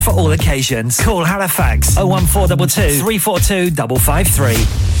For all occasions, call Halifax 01422 342 553.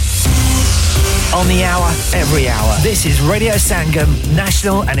 On the hour, every hour. This is Radio Sangam,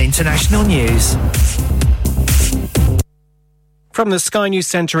 national and international news. From the Sky News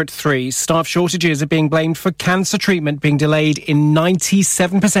Centre at 3, staff shortages are being blamed for cancer treatment being delayed in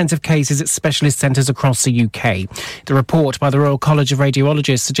 97% of cases at specialist centres across the UK. The report by the Royal College of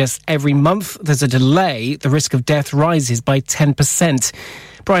Radiologists suggests every month there's a delay, the risk of death rises by 10%.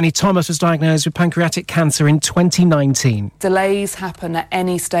 Bryony Thomas was diagnosed with pancreatic cancer in 2019. Delays happen at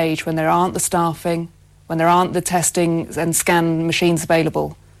any stage when there aren't the staffing, when there aren't the testing and scan machines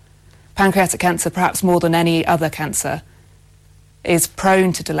available. Pancreatic cancer, perhaps more than any other cancer, is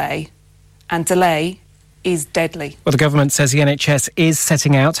prone to delay, and delay is deadly. Well, the government says the NHS is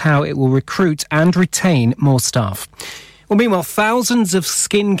setting out how it will recruit and retain more staff. Well, meanwhile, thousands of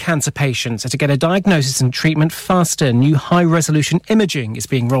skin cancer patients are to get a diagnosis and treatment faster. New high-resolution imaging is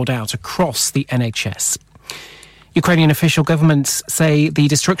being rolled out across the NHS. Ukrainian official governments say the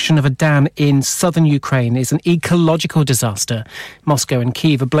destruction of a dam in southern Ukraine is an ecological disaster. Moscow and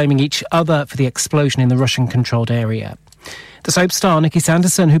Kyiv are blaming each other for the explosion in the Russian-controlled area. The soap star Nikki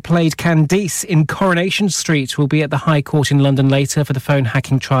Sanderson, who played Candice in Coronation Street, will be at the High Court in London later for the phone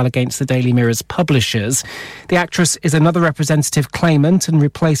hacking trial against the Daily Mirror's publishers. The actress is another representative claimant and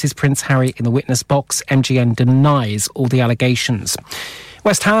replaces Prince Harry in the witness box. MGN denies all the allegations.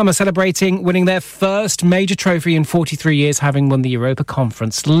 West Ham are celebrating winning their first major trophy in 43 years, having won the Europa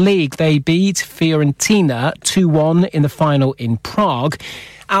Conference League. They beat Fiorentina 2-1 in the final in Prague.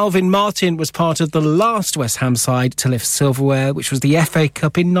 Alvin Martin was part of the last West Ham side to lift silverware, which was the FA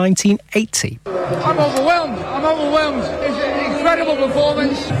Cup in 1980. I'm overwhelmed. It's an incredible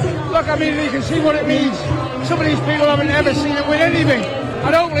performance. Look, I mean, you can see what it means. Some of these people haven't ever seen it win anything.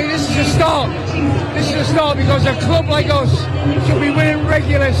 And hopefully this is a start. This is a start because a club like us should be winning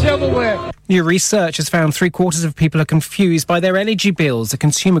regular silverware. New research has found 3/4 of people are confused by their energy bills. The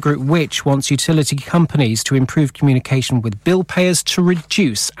consumer group Which wants utility companies to improve communication with bill payers to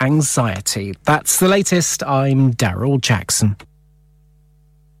reduce anxiety. That's the latest. I'm Daryl Jackson.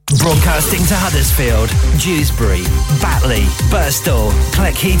 Broadcasting to Huddersfield, Dewsbury, Batley, Birstall,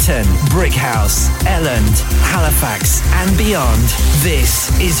 Cleckheaton, Brickhouse, Elland, Halifax and beyond.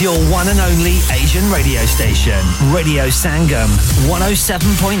 This is your one and only Asian radio station. Radio Sangam,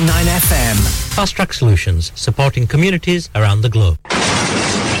 107.9 FM. Fast Track Solutions, supporting communities around the globe.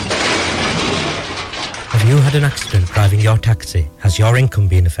 Have you had an accident driving your taxi? Has your income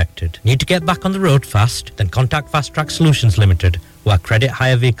been affected? Need to get back on the road fast? Then contact Fast Track Solutions Limited, who are credit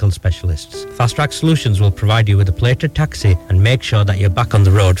hire vehicle specialists. Fast Track Solutions will provide you with a plated taxi and make sure that you're back on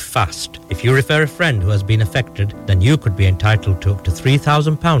the road fast. If you refer a friend who has been affected, then you could be entitled to up to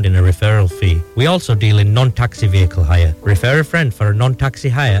 £3,000 in a referral fee. We also deal in non-taxi vehicle hire. Refer a friend for a non-taxi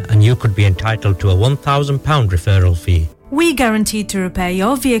hire and you could be entitled to a £1,000 referral fee. We guarantee to repair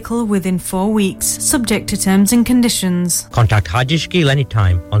your vehicle within 4 weeks, subject to terms and conditions. Contact Haji Shkil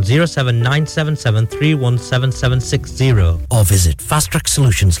anytime on 07977317760 or visit Fast Track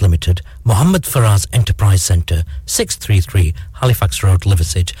Solutions Limited, Mohammed Faraz Enterprise Centre, 633 Halifax Road,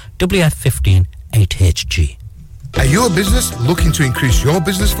 Liversedge, WF15 8HG. Are you a business looking to increase your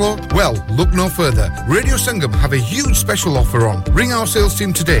business flow? Well, look no further. Radio Sangam have a huge special offer on. Ring our sales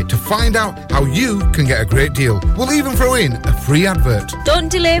team today to find out how you can get a great deal. We'll even throw in a free advert. Don't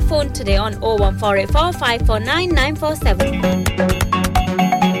delay, phone today on 01484 549 947.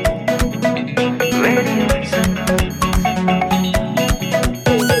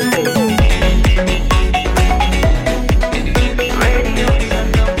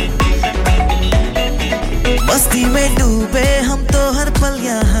 मस्ती में डूबे हम तो हर पल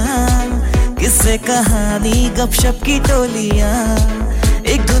यहाँ किस्से कहानी गपशप की टोलियाँ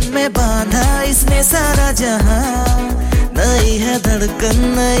एक धुन में बांधा इसने सारा जहां नई है धड़कन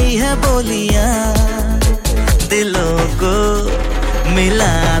नई है बोलियाँ दिलों को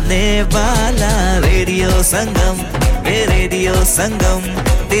मिलाने वाला रेडियो संगम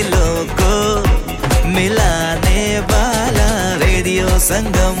दिलों को मिलाने वाला रेडियो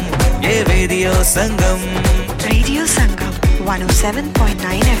संगम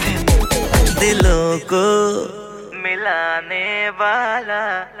 107.9 FM दिलों को मिलाने वाला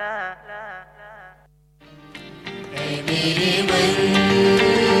मेरे मन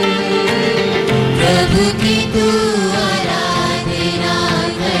प्रभु की तू आराधना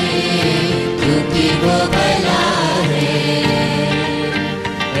करे क्योंकि वो भला है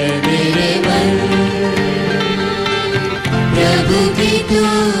मेरे मन प्रभु की तू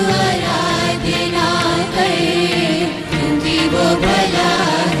आराधना करे क्योंकि वो भला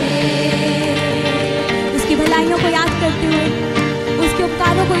है उसकी भलाइयों को याद करते हुए उसके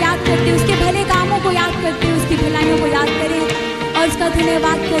उपकारों को उसका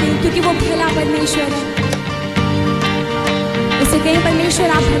धन्यवाद करें क्योंकि वो भला परमेश्वर है उसे कहें परमेश्वर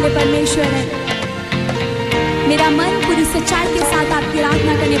आप भले परमेश्वर हैं मेरा मन पूरी सच्चाई के साथ आपकी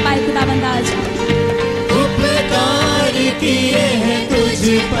आराधना करने पाए खुदावंद आज उपकार किए हैं तुझ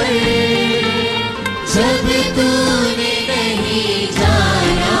पर जब तूने नहीं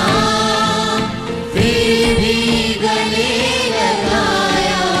जाना फिर भी गले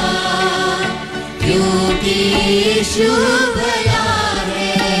लगाया क्योंकि यीशु भला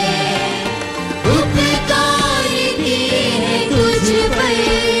है उपकार किए हैं तुझ पर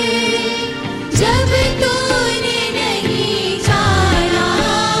जब तूने नहीं जाना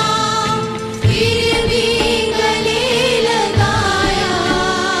फिर भी गले लगाया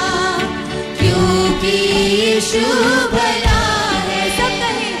क्योंकि यीशु भला है सब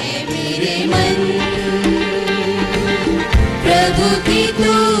कहे मेरे मन प्रभु की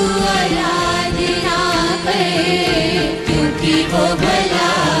तू आराधना करे क्योंकि वो भला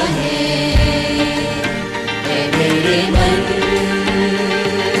है मेरे मन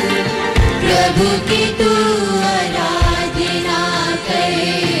प्रभु की तू आराधना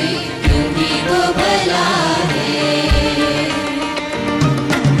करे क्योंकि वो भला है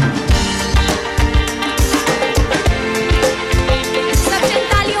सब जन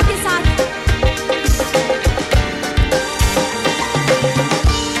तालियों के साथ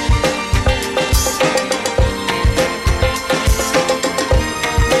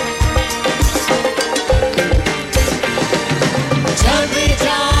जब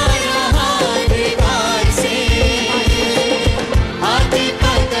जा रहा दीवार से आगे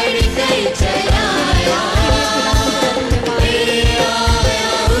पग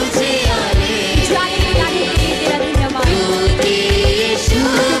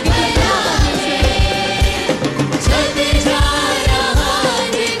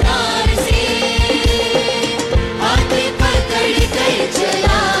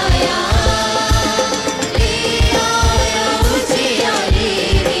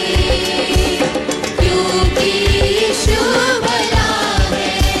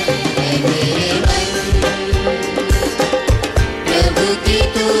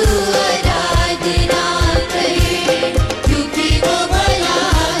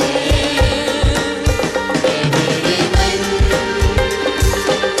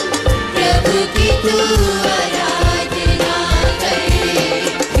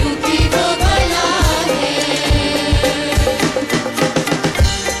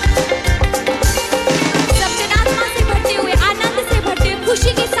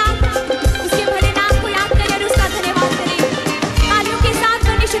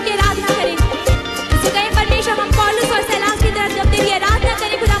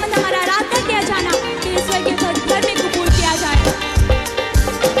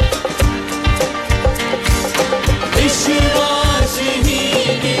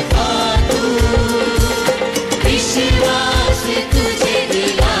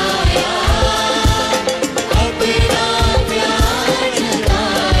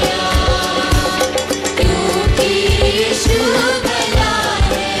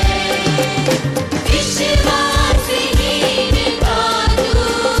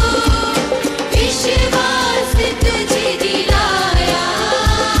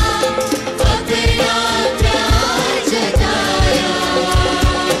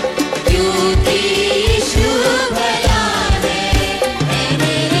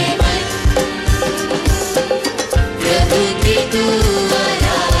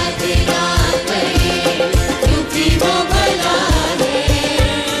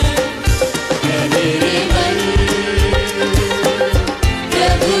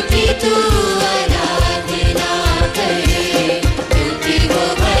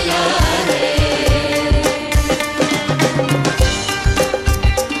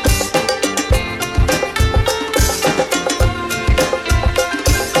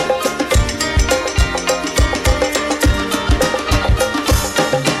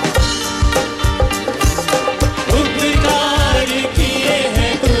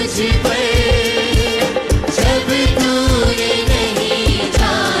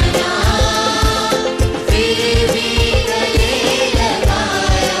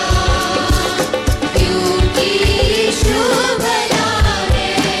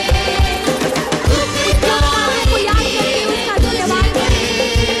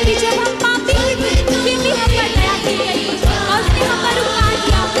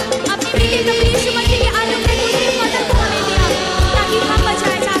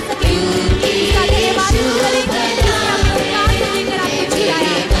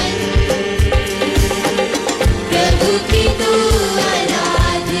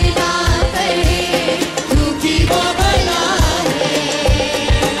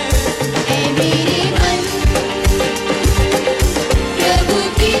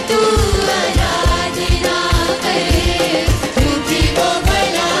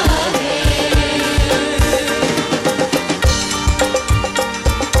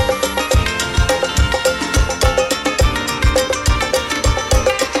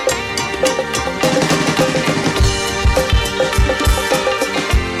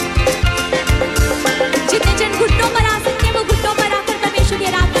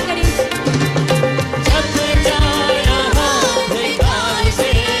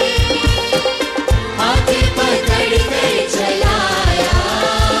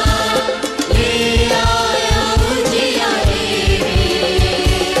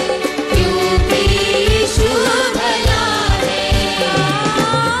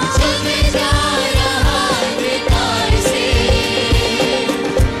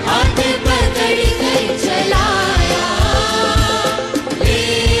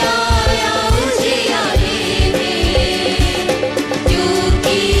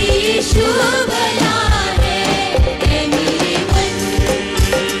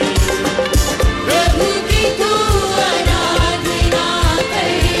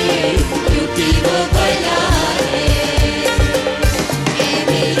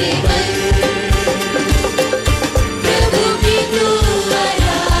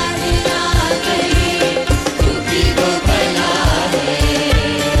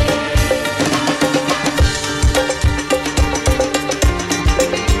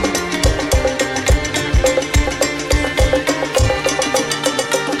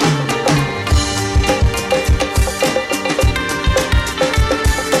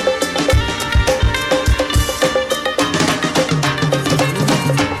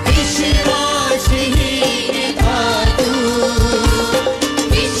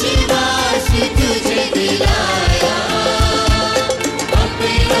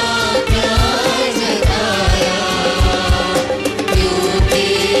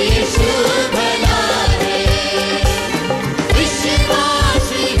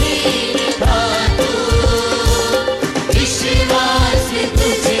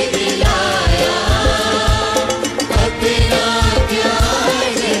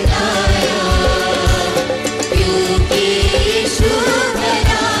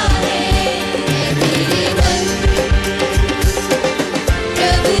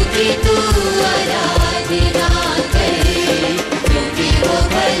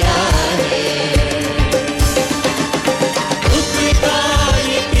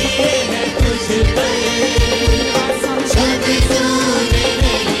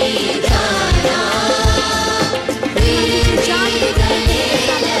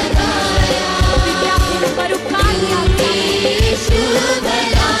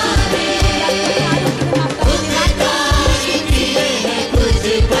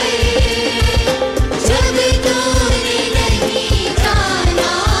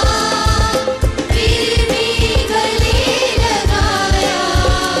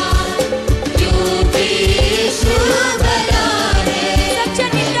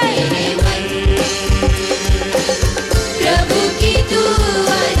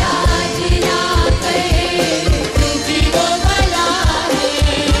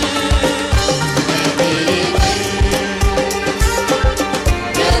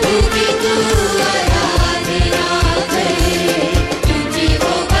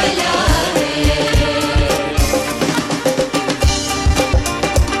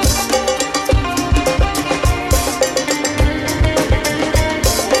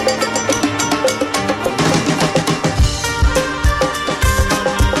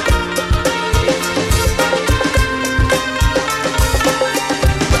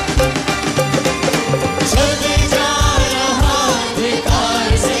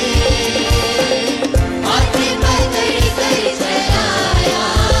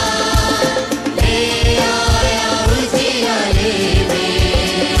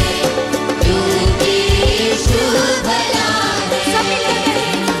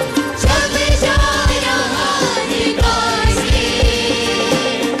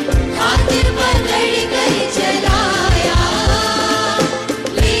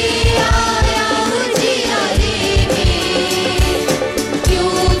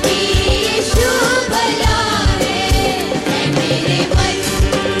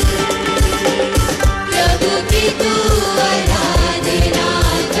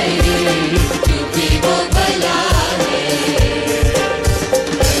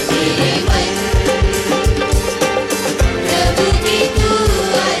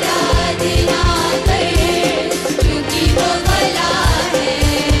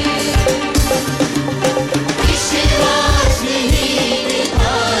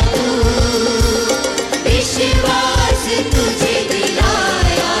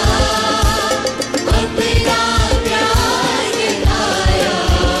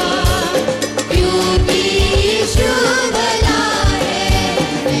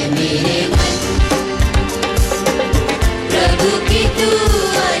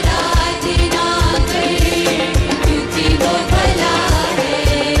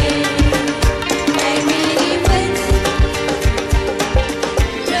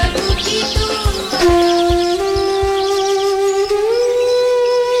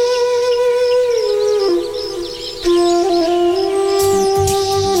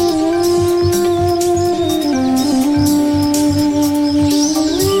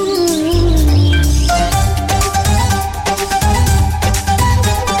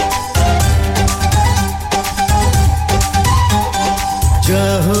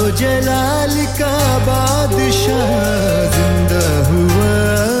जलाल का बादशाह जिंदा हुआ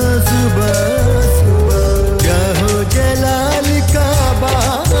सुबह सुबह क्या हो जलाल का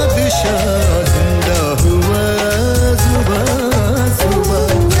बादशाह जिंदा हुआ सुबह सुबह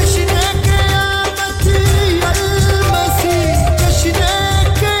जश्न क़यामत अल-मसीह जश्न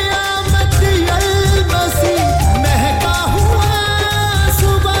क़यामत अल-मसीह महका हुआ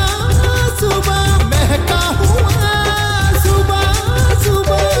सुबह सुबह महका हुआ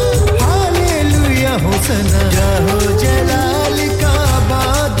होसना या हो जलाल का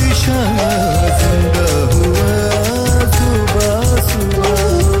बादशाह जिंदा हुआ सुबह सुबह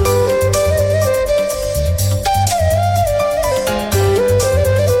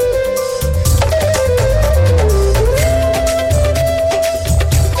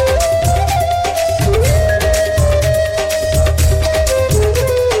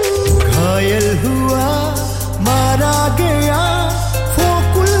घायल हुआ मारा गया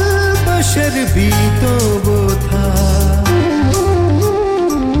फोकुल बशर भी तो वो था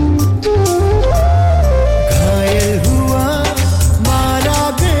घायल हुआ मारा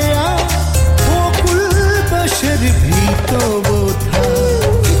गया वो कुल बशर भी तो वो था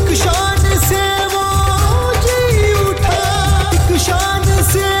एक शान से वो जी उठा एक शान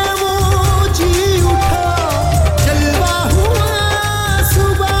से वो जी उठा जलवा हुआ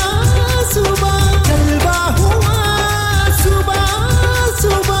सुबह सुबह जलवा हुआ सुबह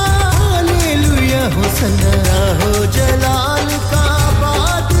सुबह हुसना हो जलाल का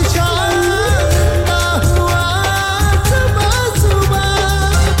बादशाह जिंदा हुआ सुबह सुबह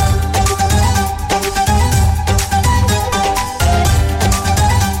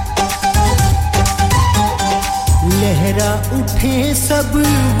लहरा उठे सब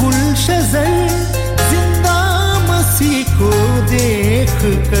गुलशजर जिंदा मसीह को देख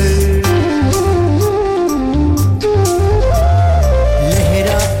कर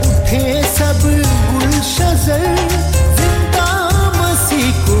सब गुलशजर जिंदा मसीह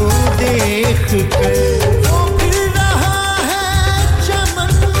को देख कर वो फिर रहा है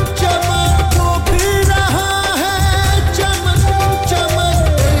चमन चमन वो फिर रहा है चमन चमन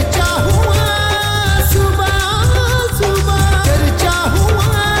चर्चा हुआ सुबह सुबह चर्चा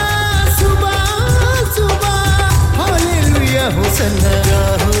हुआ सुबह सुबह हालेलुया होसना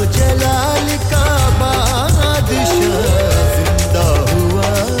हो जलाल का बादशाह जिंदा हुआ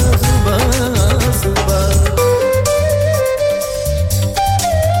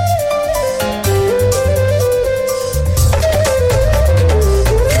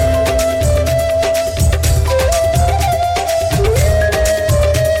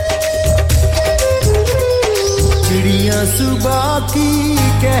चिड़िया सुबह की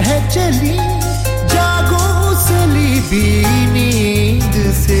कह चली जागो सलीबी नींद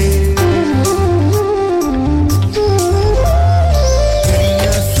से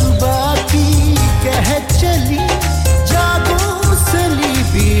चिड़िया सुबह की कह चली जागो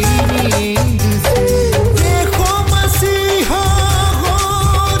सलीबी नींद से देखो मसीहा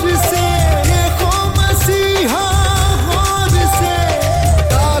गौर से देखो मसीहा गौर से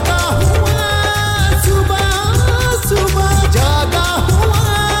जागा हुआ सुबह सुबह जागा हुआ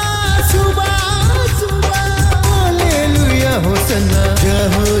सुबह सुबह हालेलुया होसना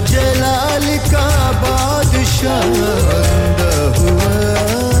जहो जलाल का बादशाह जिंदा हुआ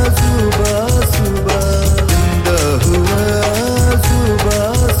सुबह सुबह जिंदा हुआ सुबह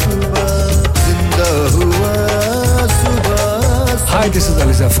सुबह जिंदा हुआ सुबह Hi, this is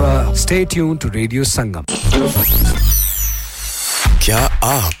Ali Zafar. Stay tuned to Radio Sangam. क्या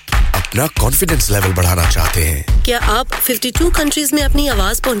आप अपना कॉन्फिडेंस लेवल बढ़ाना चाहते हैं? क्या आप 52 कंट्रीज में अपनी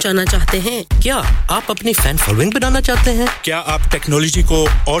आवाज पहुंचाना चाहते हैं? क्या आप अपनी फैन फॉलोइंग बनाना चाहते हैं? क्या आप टेक्नोलॉजी को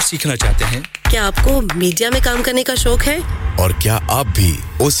और सीखना चाहते हैं? क्या आपको मीडिया में काम करने का शौक है? और क्या आप भी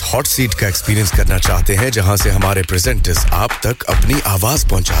उस हॉट सीट का एक्सपीरियंस करना चाहते हैं जहां से हमारे प्रेजेंटर्स आप तक अपनी आवाज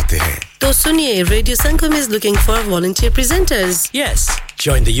पहुंचाते हैं? तो सुनिए, Radio Sangam is looking for volunteer presenters. Yes,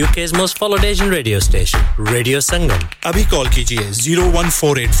 join the UK's most followed Asian radio station, Radio Sangam. अभी कॉल कीजिए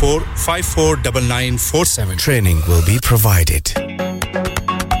 01484549947. Training will be provided.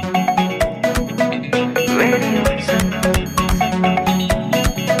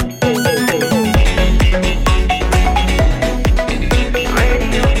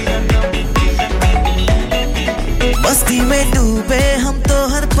 मस्ती में डूबे हम तो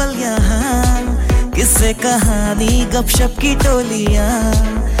हर पल यहाँ किस्से कहानी गपशप की टोलियां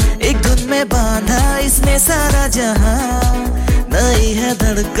एक धुन में बांधा इसने सारा जहां नई है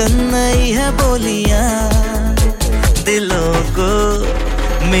धड़कन नई है बोलियां दिलों को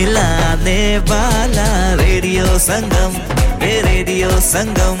मिलाने वाला रेडियो संगम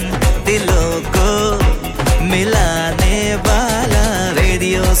दिलों को मिलाने वाला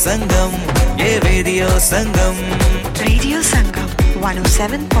रेडियो संगम, ये रेडियो संगम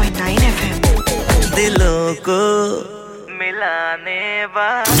 107.9 FM दिलों को मिलाने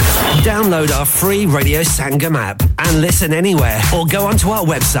वाला. Download our free Radio Sangam app and listen anywhere or go onto our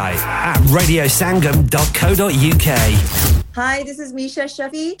website at radiosangam.co.uk. Hi, this is Misha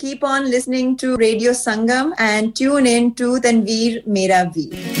Shafi. Keep on listening to Radio Sangam and tune in to Tanveer Mera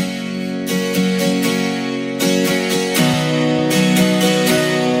Veer.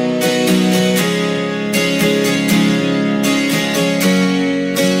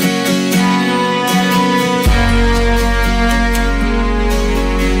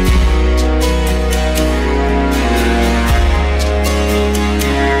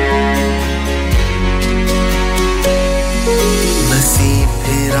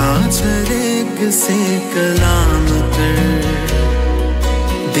 से कलाम कर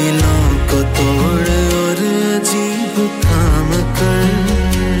दिलों को तोड़ और अजीब काम कर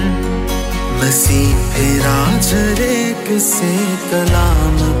मसीह फिरा झरेक से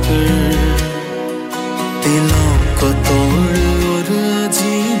कलाम कर दिलों को तोड़ और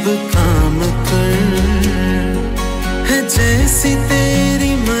अजीब काम कर है जैसी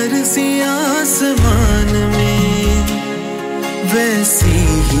तेरी मर्जी आसमान में वैसी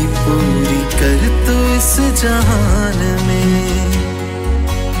ही पूरी कर तू इस जहान में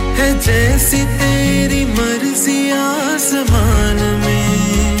है जैसी तेरी मर्जी आसमान में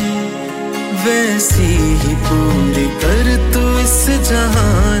वैसी ही पूरी कर तू इस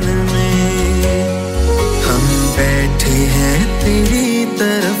जहान में हम बैठे हैं तेरी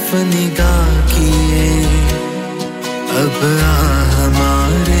तरफ निगाह किए अब आ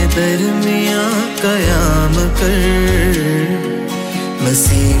हमारे दरमियां कयाम कर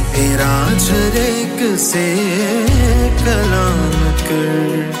मसीह फिरा झरेक से कलाम कर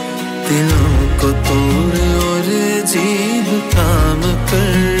दिलों को तोड़ और अजीब काम कर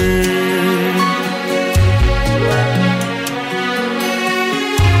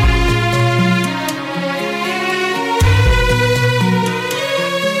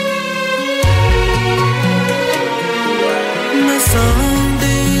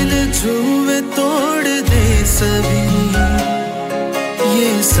सांडेल छुए तोड़ दे सभी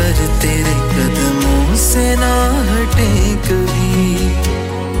ये सर तेरे कदमों से ना हटे कभी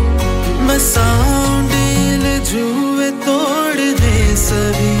मैं सांडेल छुए तोड़ दे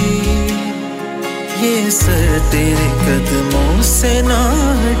सभी ये सर तेरे कदमों से ना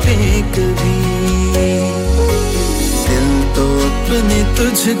हटे कभी दिल तो अपने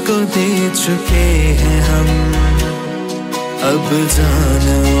तुझको दे चुके हैं हम अब जान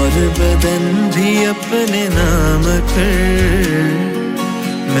और बदन भी अपने नाम कर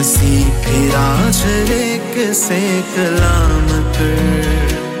मसीह फिरा झरेक से कलाम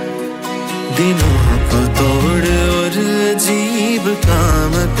कर दिनों को तोड़ और अजीब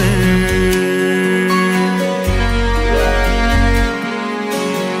काम कर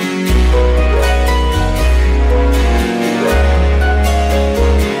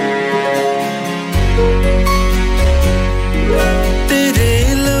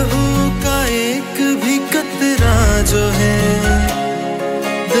जो है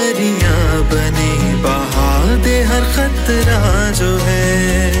दरिया बने बहा दे हर खतरा जो है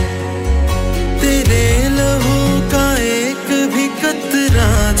तेरे लहू का एक भी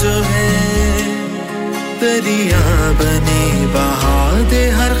कतरा जो है दरिया बने बहा दे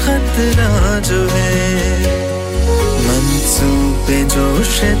हर खतरा जो है मंसूबे जो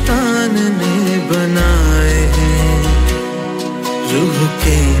शैतान ने बनाए हैं रूह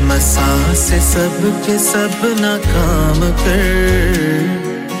के मसा से सब के सब नाकाम कर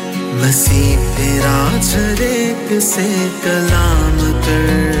मसीह फिरा झरेक से कलाम कर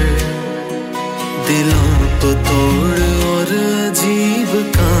दिलों को तोड़ और अजीब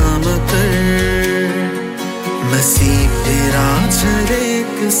काम कर मसीह फिरा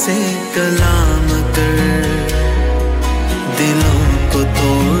झरेक से कलाम कर दिलों को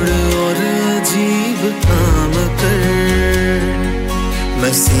तोड़ और अजीब काम कर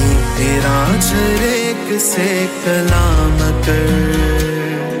मसीह तेरा झरेक से कलाम कर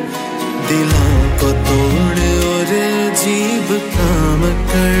दिलों को तोड़ और अजीब काम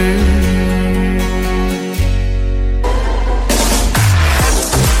कर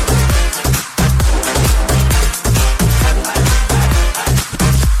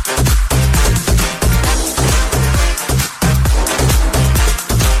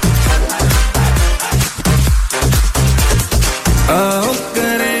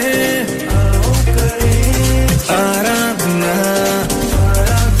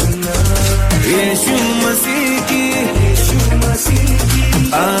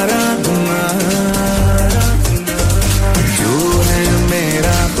आराधना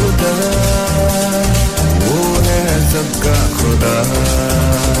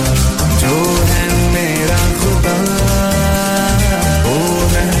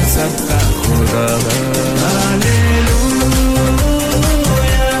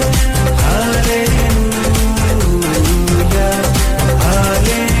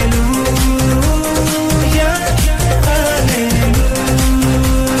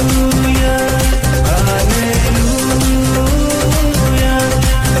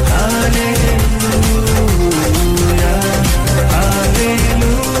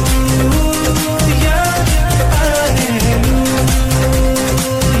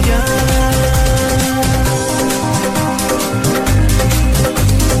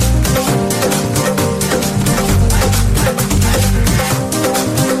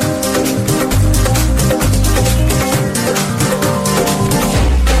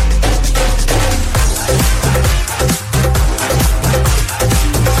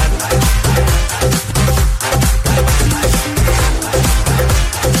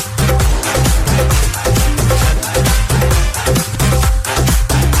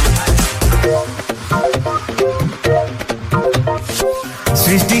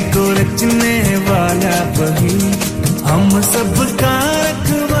सृष्टि को रचने वाला वही हम सबका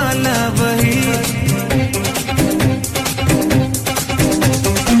रखवाला वही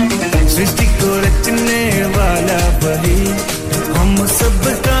सृष्टि को रचने वाला वही हम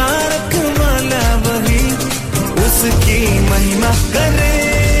सबका रखवाला वही उसकी महिमा करें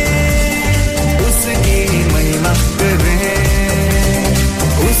उसकी महिमा करें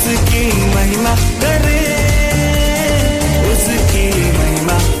उसकी महिमा करें उसकी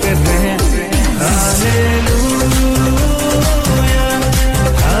महिमा करें hallelujah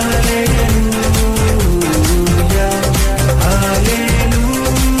hallelujah hallelujah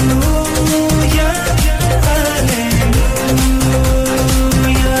hallelujah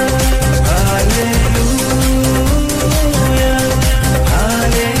hallelujah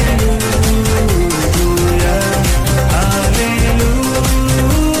hallelujah hallelujah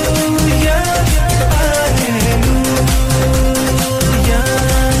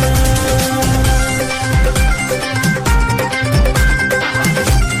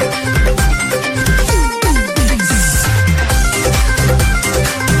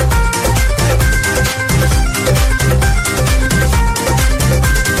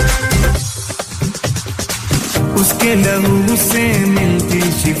उसके लहू से मिलती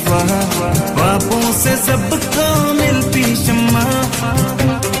शिफा पापों से सबको मिलती क्षमा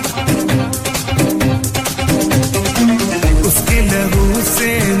उसके लहू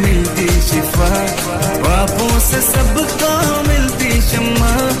से मिलती शिफा पापों से सबको मिलती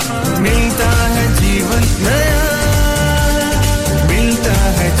क्षमा मिलता है जीवन नया मिलता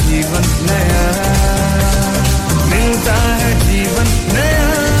है जीवन नया मिलता है जीवन नया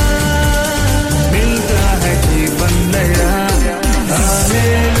मिलता है जीवन नया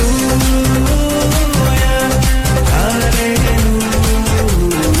hallelujah hallelujah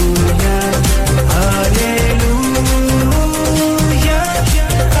hallelujah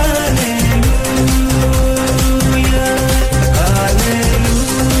hallelujah hallelujah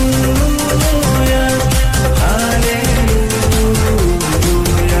hallelujah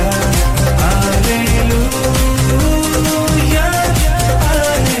hallelujah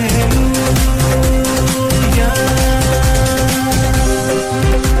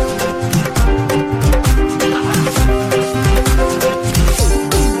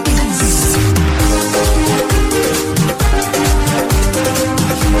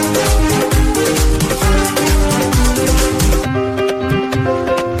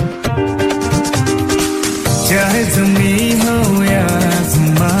चाहे ज़मीन हो या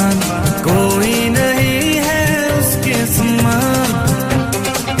आसमान कोई नहीं है उसके समान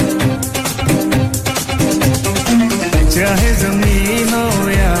चाहे ज़मीन हो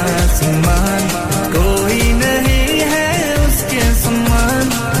या आसमान कोई नहीं है उसके समान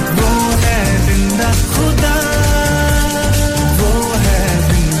वो है जिंदा खुदा वो है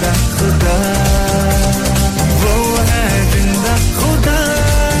जिंदा खुदा वो है जिंदा खुदा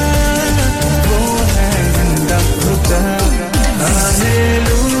वो है जिंदा खुदा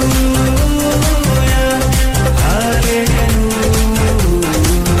hallelujah hallelujah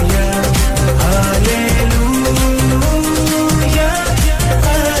hallelujah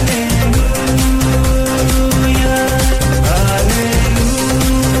hallelujah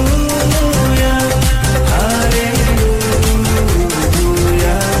hallelujah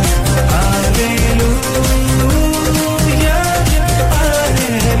hallelujah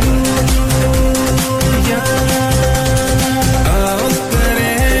hallelujah आओ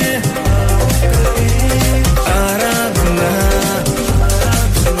करें आराधना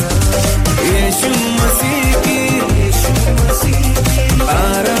यीशु मसीह की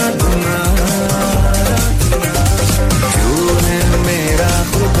आराधना जो है मेरा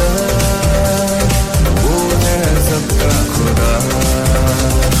खुदा वो है सबका खुदा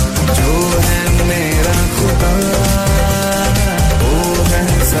जो है मेरा खुदा वो है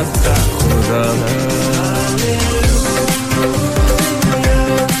सबका खुदा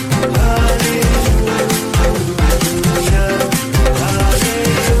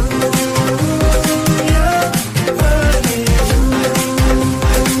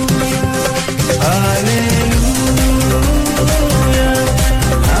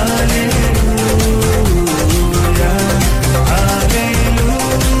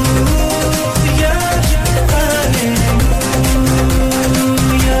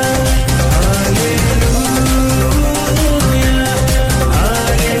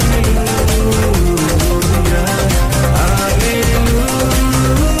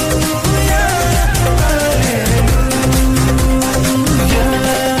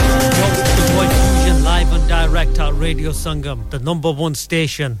Radio Sangam, the number one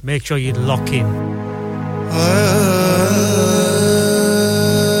station. Make sure you lock in.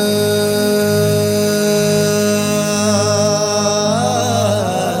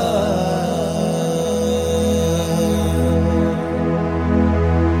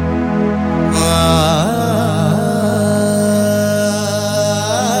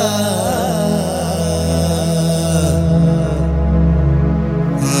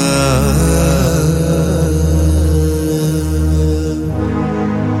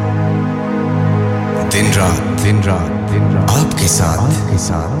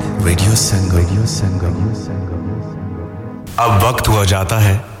 साथ रेडियो संगम अब वक्त हुआ जाता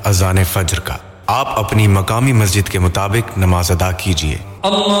है अज़ान फज्र का आप अपनी मकामी मस्जिद के मुताबिक नमाज अदा कीजिए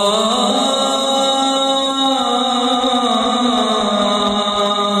अल्लाह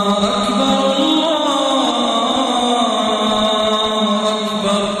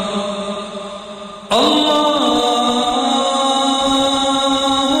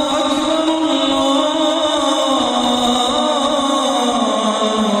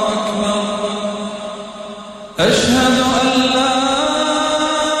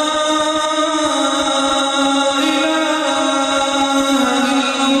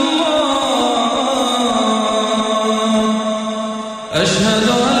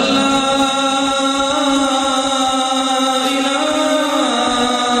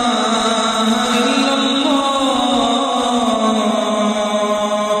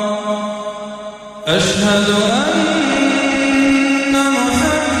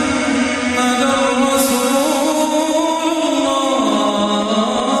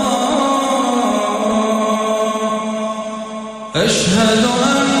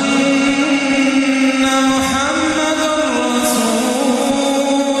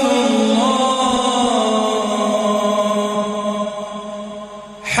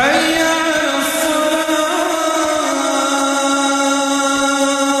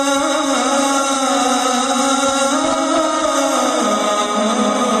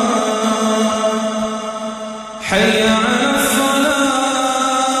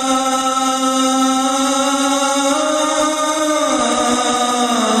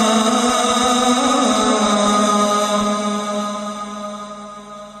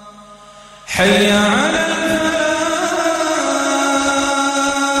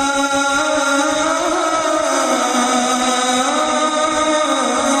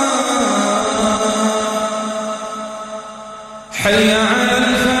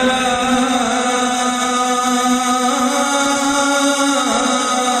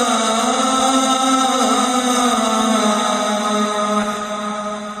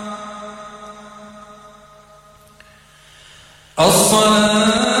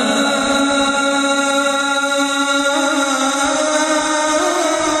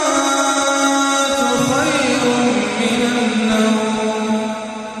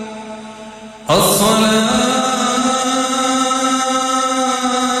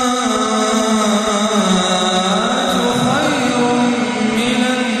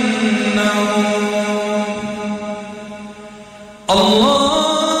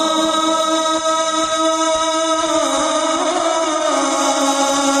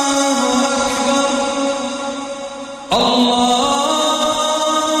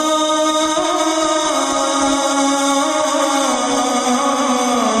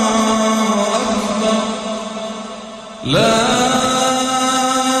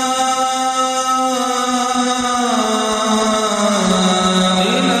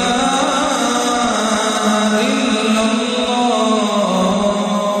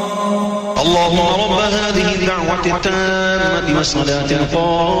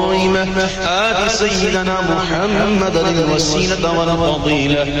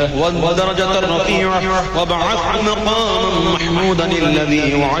والدرجة الرفيعة وابعثه مقاما محمودا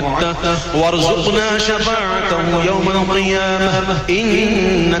الذي وعدته وارزقنا شفاعته يوم القيامة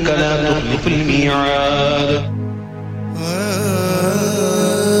إنك لا تخلف الميعاد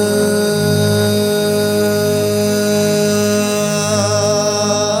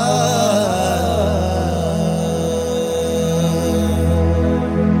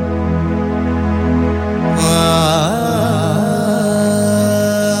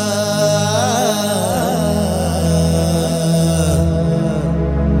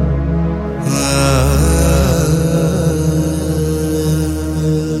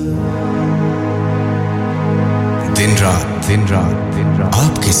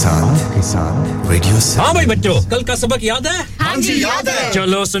हाँ भाई बच्चों कल का सबक याद है हाँ जी याद है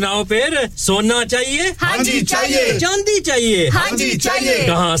चलो सुनाओ फिर सोना चाहिए हाँ जी चाहिए चांदी चाहिए हाँ जी चाहिए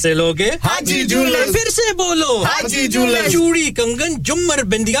कहाँ से लोगे हाजी जूलर्स फिर से बोलो हाजी जूलर्स चूड़ी कंगन झुमर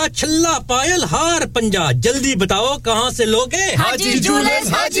बिंदिया छल्ला पायल हार पंजा जल्दी बताओ कहाँ से लोगे हाजी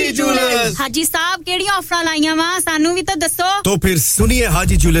जूलर्स हाजी साहब केड़ी ऑफर लाईया वा सानू भी तो दसो तो फिर सुनिए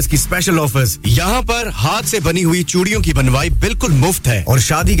हाजी जूलर्स की स्पेशल ऑफर्स यहाँ पर हाथ से बनी हुई चूड़ियों की बनवाई बिल्कुल मुफ्त है और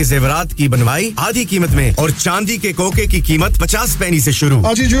शादी के जेवरात की बनवाई आधी कीमत में और चांदी के कोके की कीमत 50 पैसे से शुरू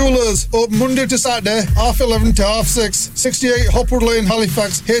Haji Jewellers open Monday to Saturday 11:30 to 6:30 68 Hopwood Lane Halifax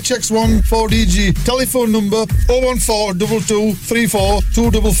HX1 4DG telephone number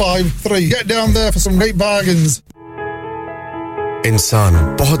 01422342553 get down there for some great bargains इंसान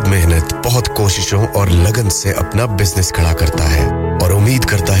बहुत मेहनत, बहुत कोशिशों और लगन से अपना बिजनेस खड़ा करता है और उम्मीद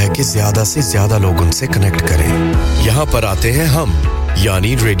करता है कि ज्यादा से ज्यादा लोग उनसे कनेक्ट करें। यहाँ पर आते हैं हम,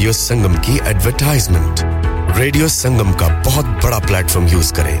 यानी रेडियो संगम की एडवर्टाइजमेंट। रेडियो संगम का बहुत बड़ा प्लेटफॉर्म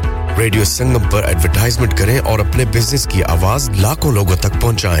यूज करें। रेडियो संगम पर एडवर्टाइजमेंट करें और अपने बिजनेस की आवाज लाखों लोगों तक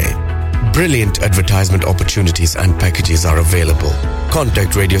पहुंचाएं। Brilliant advertisement opportunities and packages are available.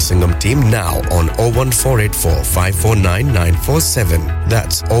 Contact Radio Sangam team now on 01484 549 947.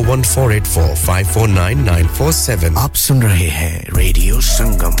 That's 01484 549 947. आप सुन रहे हैं रेडियो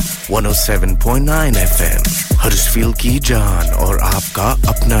संगम 107.9 FM, हडर्सफील्ड की जान और आपका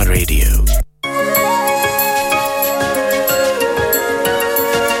अपना रेडियो।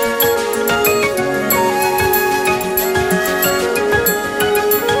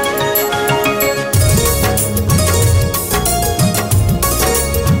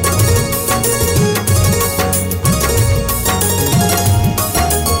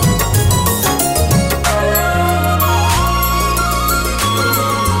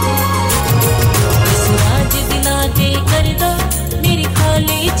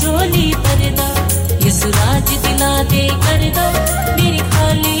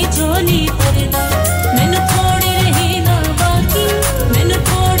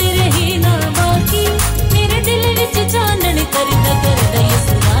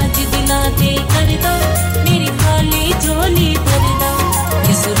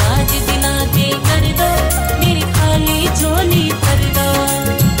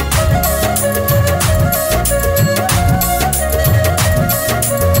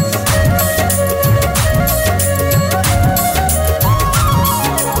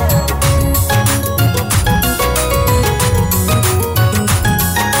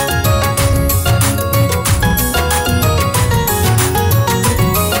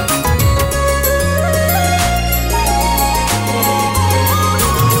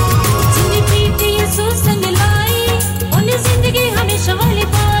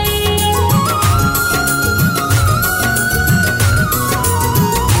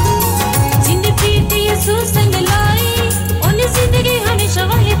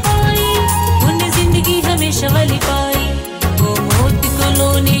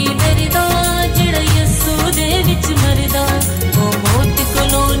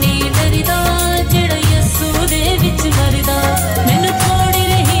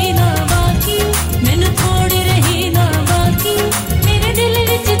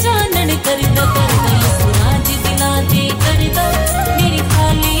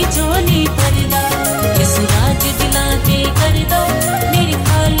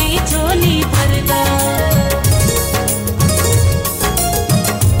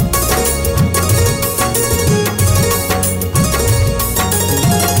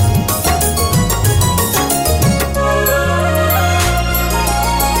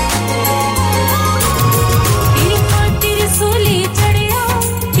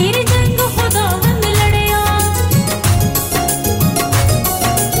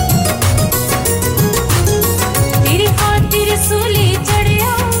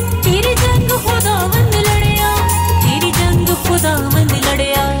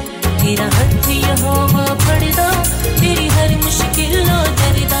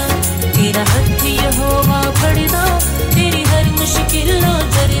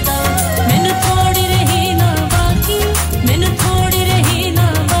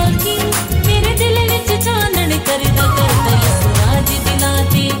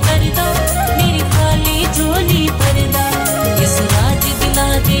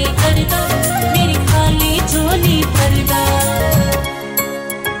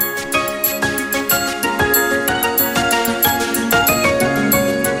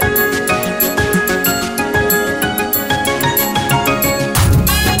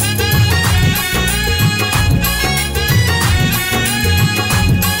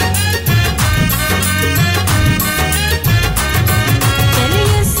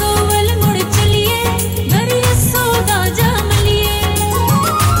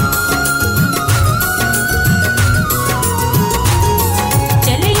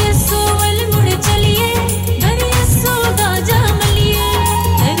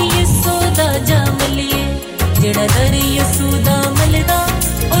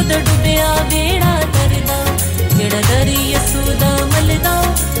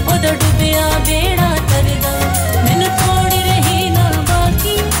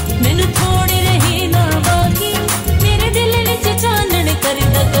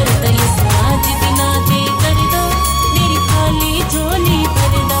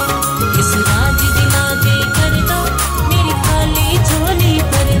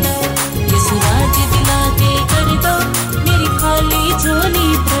 खाली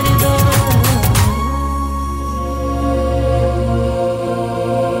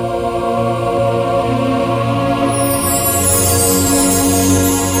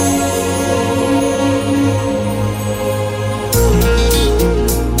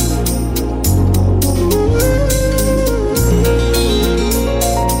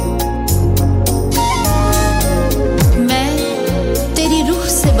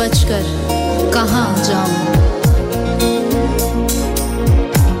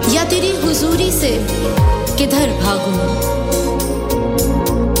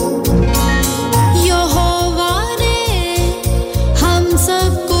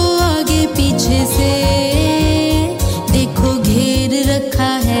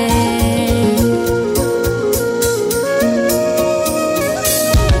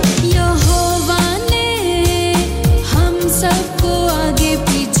सबको आगे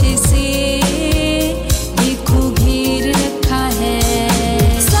पीछे से देखो घेर रखा है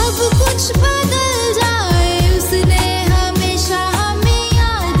सब कुछ बदल जाए उसने हमेशा हमें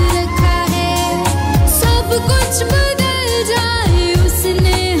याद रखा है सब कुछ बदल जाए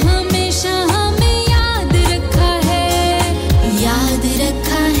उसने हमेशा हमें याद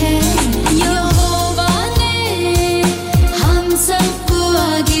रखा है यहोवा ने हम सबको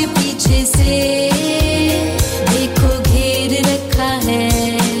आगे पीछे से देखो घेर रखा है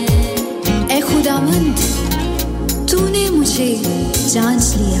ऐ खुदावंद तूने मुझे जांच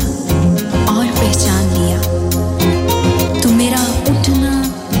लिया और पहचान लिया तू मेरा उठना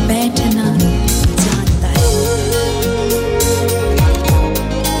बैठना जानता है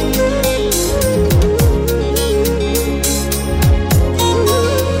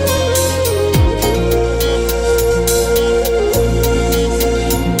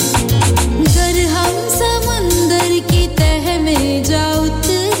अगर हम समुंदर की तह में जा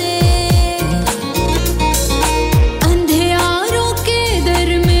उतरे अंधेरों के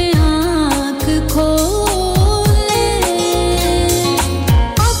दरमियान आँख खोले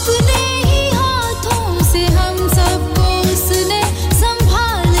अपने ही हाथों से हम सबको उसने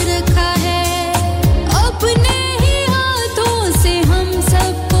संभाल रखा है अपने ही हाथों से हम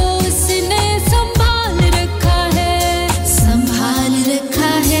सबको उसने संभाल रखा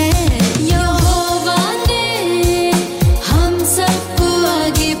है यहोवा ने हम सबको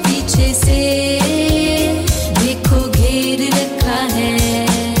आगे पीछे से देखो घेर रखा है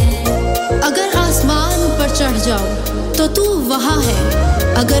अगर आसमान पर चढ़ जाऊं तो तू वहां है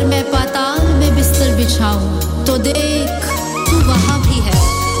अगर मैं पाताल में बिस्तर बिछाऊं तो देख तू वहां भी है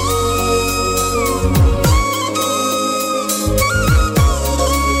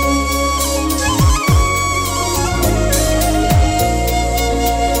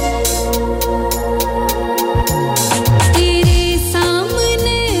तेरे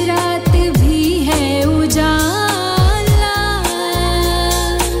सामने रात भी है उजाला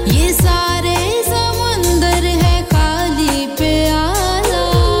ये सारे समुंदर है खाली प्याला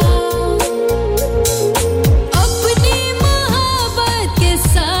अपनी मोहब्बत के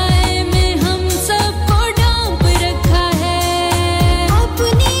साए में हम सबको ढांप रखा है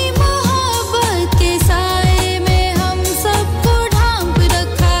अपनी मोहब्बत के साए में हम सबको ढांप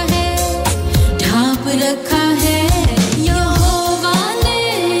रखा है यहोवा ने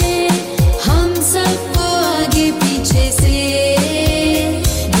हम सबको आगे पीछे से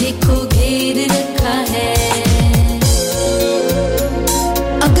देखो घेर रखा है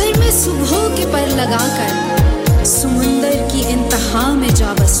अगर मैं सुबह के पर लगाकर समुंदर की इंतहा में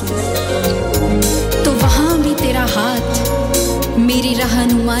जा बसूं तो वहां भी तेरा हाथ मेरी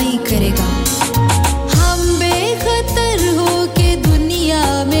रहनुमाई करेगा हम बेखतर होके दुनिया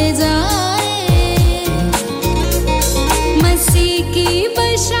में जाए मसीह की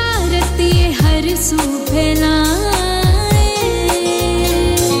बशारत ये हर सू फैलाए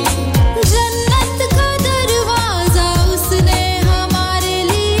जन्नत का दरवाजा उसने हमारे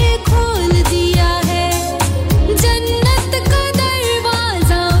लिए खोल दिया है जन्नत का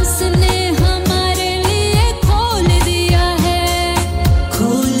दरवाजा उसने हमारे लिए खोल दिया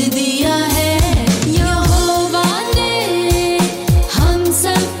है यहोवा ने हम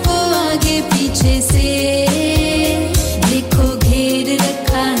सबको आगे पीछे से देखो घेर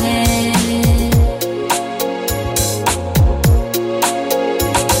रखा है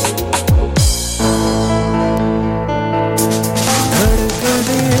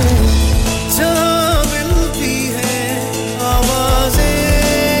जहाँ मिलती है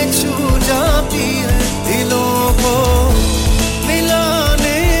आवाजें छू जाती है दिलों को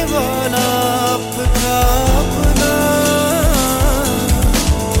मिलाने वाला अपना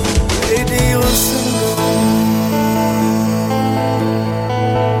रेडियो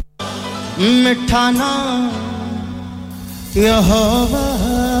मिठा नाम यहोवा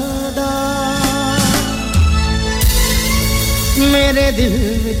दा मेरे दिल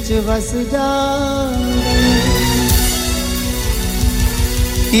विच वस जावे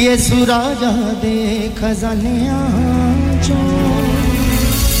यीशु राजा दे खजानियां चों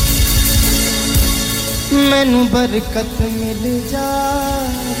मैनू बरकत मिल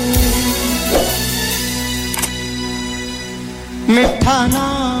जावे मिठा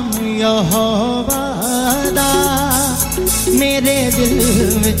नाम यहोवा दा मेरे दिल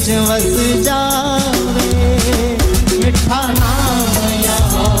विच वस जावे मिठा नाम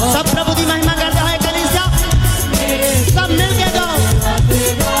यहोवा सब प्रभु दी महिमा करता है कलीसिया सब मिल के गाओ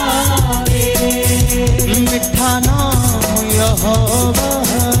मिठा नाम यहोवा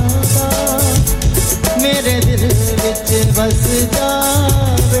दा मेरे दिल विच बस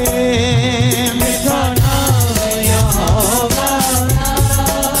जावे मिठा नाम यहोवा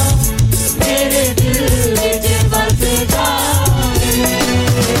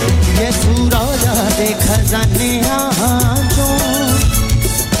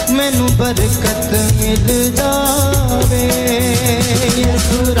बरकत मिल जावे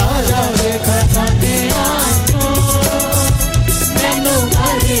यसु राजा दे खजाने आजो मैनू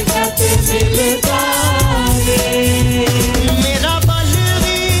बरकत मिल जावे मेरा बल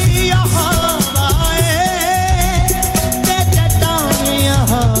भी यहाँ आए ते चट्टान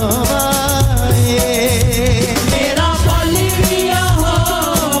यहाँ आए मेरा बल भी यहाँ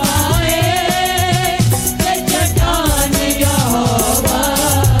आए ते चट्टान यहाँ आए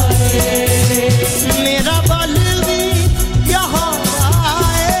मेरा बल भी यहाँ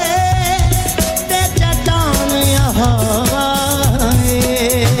आए ते चट्टान यहाँ आए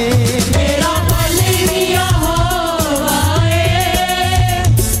मेरा बल भी यहाँ आए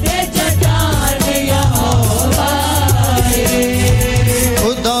ते चट्टान यहाँ आए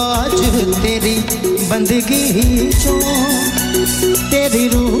खुदा आज तेरी बंदगी चो तेरी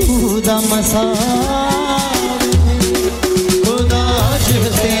रूह दा मसा खुदा आज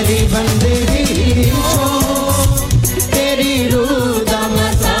तेरी बंदगी चो तेरी रूह दा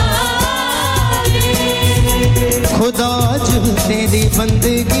मसा खुदा आज तेरी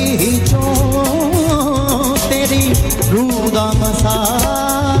बंदगी चो तेरी रूह दा मसा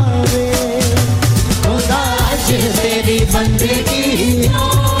खुदा आज तेरी बंदगी चो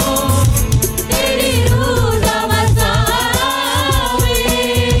तेरी रूह दा मसा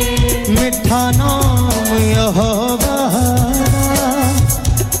मिठा नाम यहोवा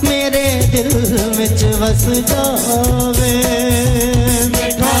मेरे दिल विच वस जावे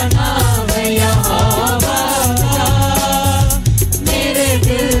मिठा नाम यहोवा मेरे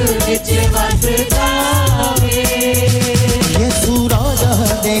दिल विच वस जावे यसु राजा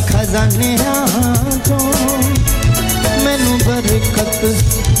दे खजाने चो मैनू बरकत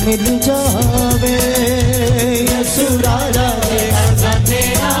मिल जावे यसु राजा दे खजाने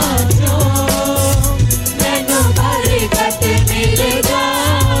चो मैनू बरकत मिल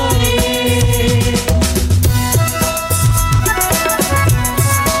जावे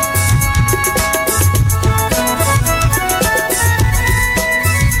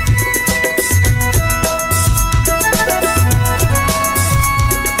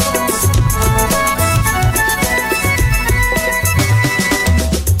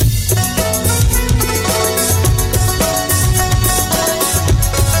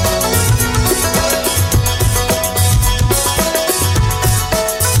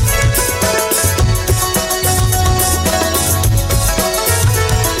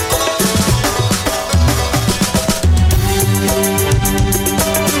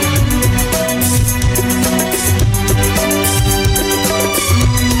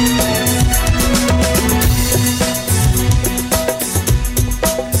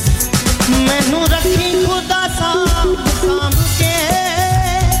मैनू रखी खुदा साम साम के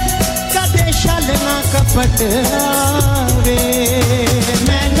कदे शल ना कपट आवे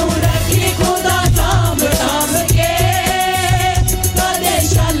मैनू रखी खुदा साम साम के कदे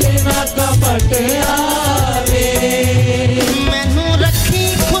शल ना कपट आवे मैनू रखी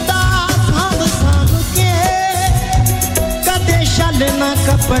खुदा साम साम के कदे शल ना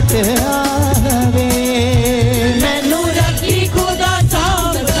कपट आवे मैनू रखी खुदा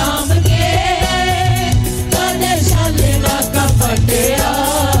साम साम के कदे शल ना कपट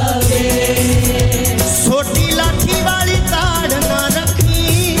आवे छोटी लाठी वाली ताड़ ना रखी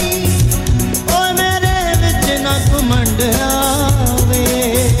ओ मेरे विच ना घमंड आवे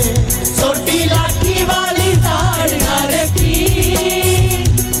छोटी लाठी वाली ताड़ ना रखी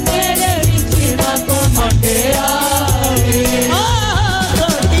मेरे विच ना घमंड आवे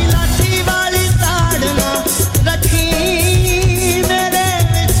छोटी लाठी वाली ताड़ ना रखी मेरे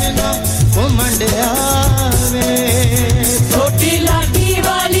विच ना घमंड आवे छोटी लाठी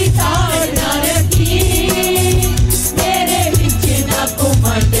वाली ताड़ ना रखी मेरे विच ना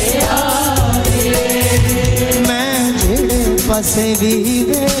घमंड आवे मैं जेड़े पासे भी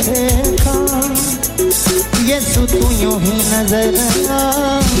देखा यसु तू यूं ही नजर आ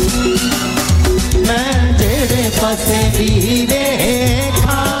मैं जेड़े पासे भी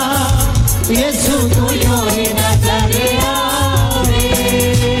देखा यसु तू यूं ही नजर आवे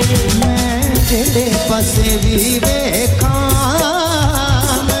मैं जेड़े पासे भी देखा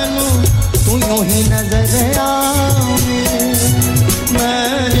मैनू तू यूं ही नजर आवे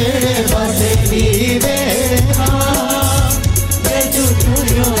मैं जेड़े पासे भी देखा यसु तू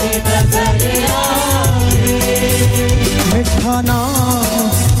यूं ही नजर आवे मिठा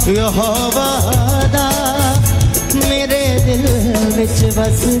नाम यहोवा दा मेरे दिल विच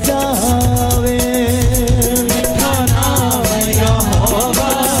बस जावे मिठा नाम यहोवा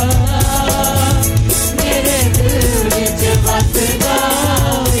मेरे दिल विच बस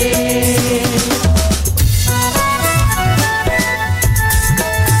जावे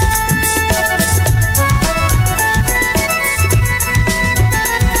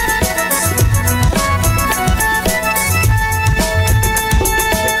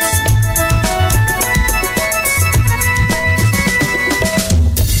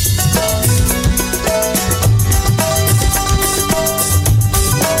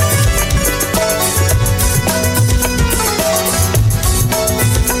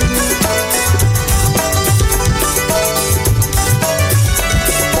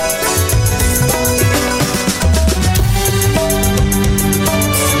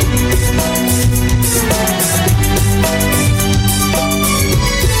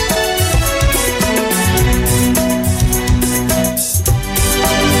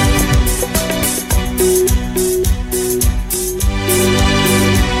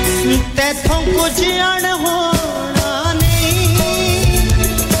कुछ अनहोना नहीं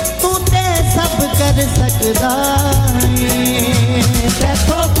तू ते सब कर सकदा है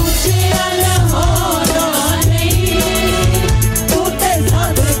देखो कुछ अनहोना नहीं तू ते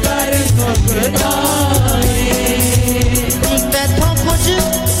सब कर सकदा है देखो कुछ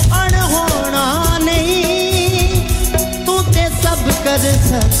अनहोना नहीं तू ते सब कर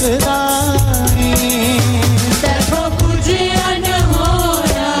सकदा है देखो कुछ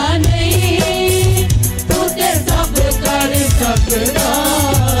अनहोना नहीं तू ते सब कर सकदा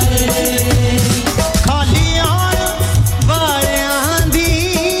है खाली आन वालियां दी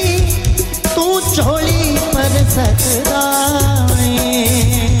तू झोली भर सकदा है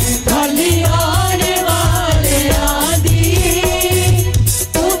खाली आन वालियां दी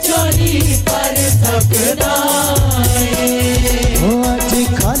तू झोली भर सकदा है ओ अज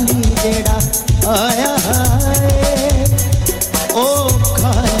खाली जेड़ा आया है ओ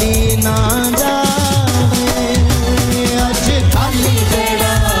खाली ना जावे अज खाली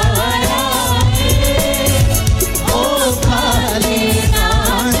जेड़ा आया है ओ खाली ना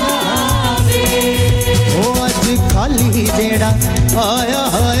जावे ओ अज खाली जेड़ा आया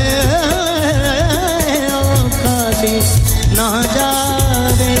है ओ खाली ना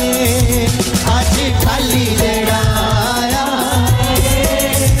जावे अज खाली जेड़ा आया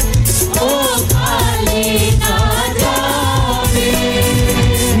ओ खाली ना जावे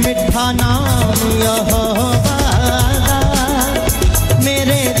मिठा नाम यहोवा दा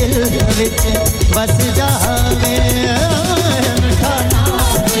मेरे दिल विच बस जावे मिठा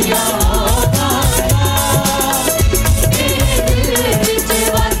नाम यहोवा दा मेरे दिल विच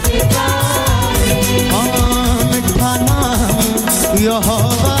बस जावे हाँ मिठा नाम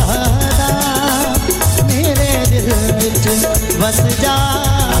यहोवा दा मेरे दिल विच बस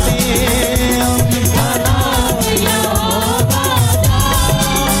जावे मिठा नाम यहोवा दा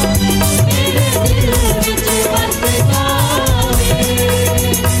मेरे दिल विच बस जावे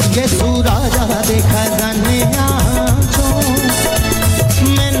यीशु राजा दे खजानियां चों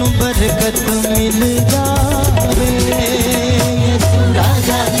मैनू बरकत मिल जावे यीशु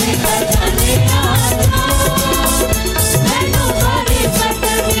राजा दे खजानियां चों मैनू बरकत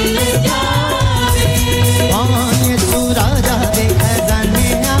मिल जावे हाँ यीशु राजा दे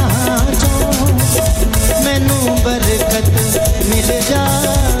खजानियां चों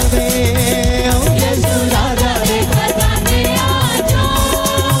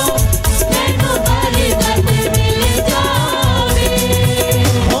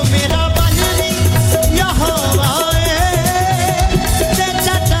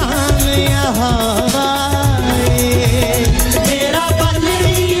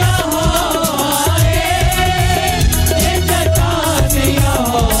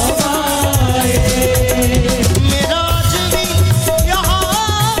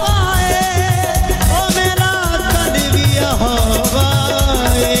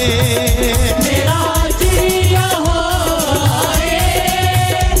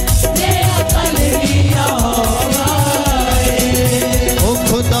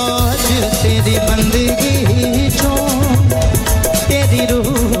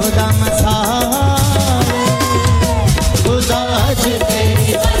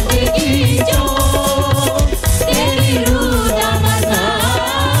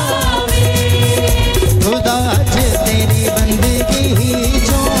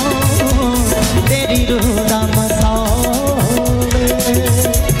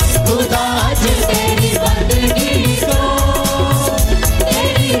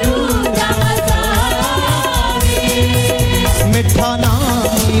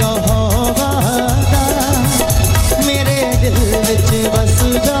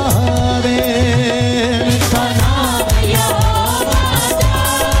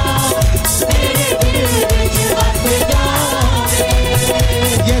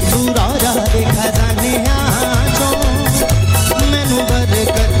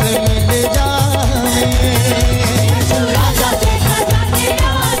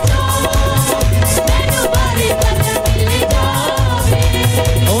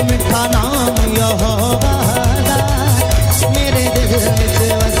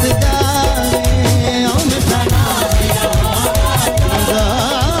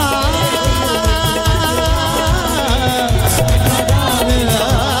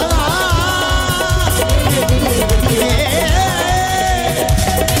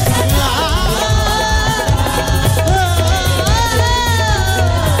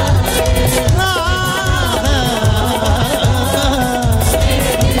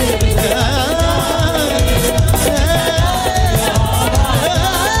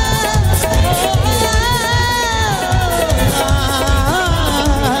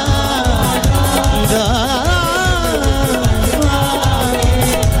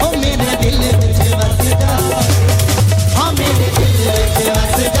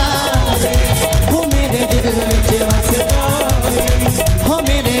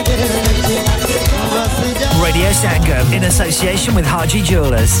station with Haji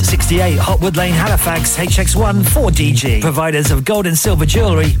Jewellers, 68 Hotwood Lane, Halifax, HX1 4DG. Providers of gold and silver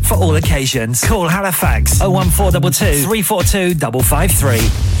jewellery for all occasions. Call Halifax 01422 342 553.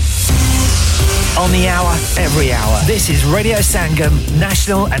 On the hour, every hour. This is Radio Sangam,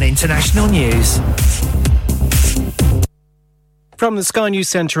 national and international news. From the Sky News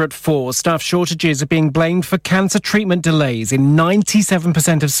Centre at 4, staff shortages are being blamed for cancer treatment delays in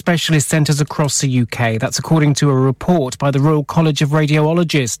 97% of specialist centres across the UK. That's according to a report by the Royal College of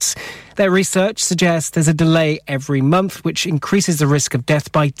Radiologists. Their research suggests there's a delay every month, which increases the risk of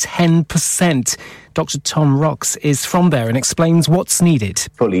death by 10%. Dr. Tom Rocks is from there and explains what's needed.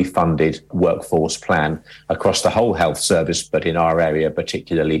 Fully funded workforce plan across the whole health service, but in our area,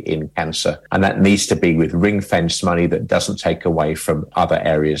 particularly in cancer. And that needs to be with ring-fenced money that doesn't take away from other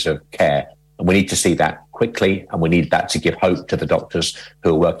areas of care. And we need to see that quickly, and we need that to give hope to the doctors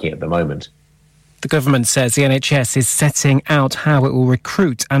who are working at the moment. The government says the NHS is setting out how it will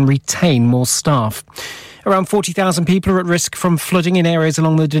recruit and retain more staff. Around 40,000 people are at risk from flooding in areas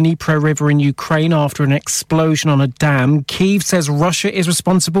along the Dnipro River in Ukraine after an explosion on a dam. Kyiv says Russia is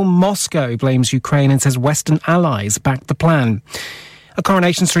responsible. Moscow blames Ukraine and says Western allies backed the plan. A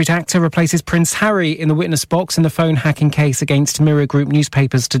Coronation Street actor replaces Prince Harry in the witness box in the phone hacking case against Mirror Group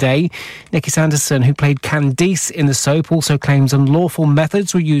newspapers today. Nikki Sanderson, who played Candice in the soap, also claims unlawful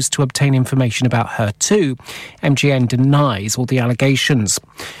methods were used to obtain information about her too. MGN denies all the allegations.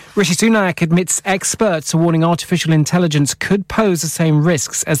 Rishi Sunak admits experts are warning artificial intelligence could pose the same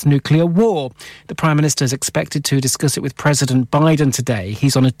risks as nuclear war. The Prime Minister is expected to discuss it with President Biden today.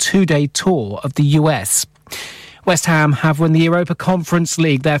 He's on a 2-day tour of the US. West Ham have won the Europa Conference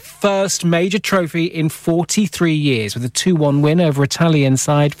League, their first major trophy in 43 years, with a 2-1 win over Italian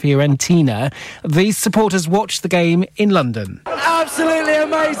side Fiorentina. These supporters watched the game in London. Absolutely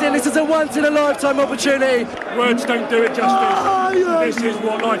amazing. This is a once-in-a-lifetime opportunity. Words don't do it justice. This is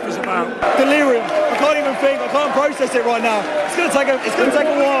what life is about. Delirium. I can't even think. I can't process it right now. It's going to take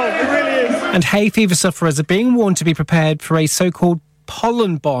a while. It really is. And hay fever sufferers are being warned to be prepared for a so-called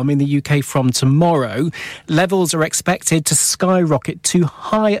pollen bomb in the UK from tomorrow. Levels are expected to skyrocket to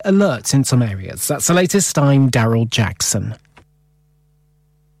high alerts in some areas. That's the latest. I'm Daryl Jackson.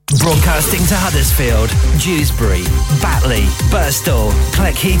 Broadcasting to Huddersfield, Dewsbury, Batley, Birstall,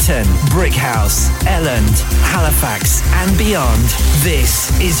 Cleckheaton, Brickhouse, Elland, Halifax and beyond.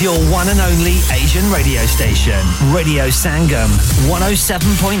 This is your one and only Asian radio station. Radio Sangam,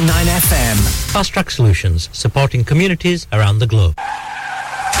 107.9 FM. Fast Track Solutions, supporting communities around the globe.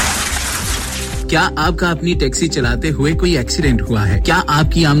 क्या आपका अपनी taxi चलाते हुए कोई accident हुआ है? क्या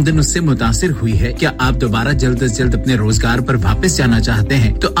आपकी आमदन उससे मुतासिर हुई है? क्या आप दोबारा जल्द से जल्द अपने रोजगार पर वापस जाना चाहते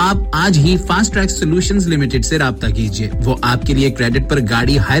हैं? तो आप आज ही फास्ट ट्रैक सॉल्यूशंस लिमिटेड से राब्ता कीजिए। वो आपके लिए क्रेडिट पर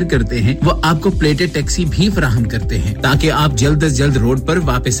गाड़ी हायर करते हैं। वो आपको प्लेटेड टैक्सी भी फराहम करते हैं ताकि आप जल्द से जल्द रोड पर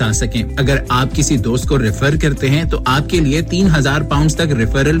वापस आ सकें। अगर आप किसी दोस्त को रेफर करते हैं तो आपके लिए 3000 पाउंड तक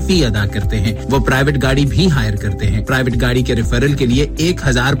रेफरल फी अदा करते हैं। वो प्राइवेट गाड़ी भी हायर करते हैं। प्राइवेट गाड़ी के रेफरल के लिए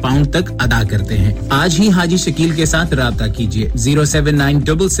 1000 पाउंड तक अदा करते हैं। आज ही हाजी शकील के साथ राब्ता कीजिए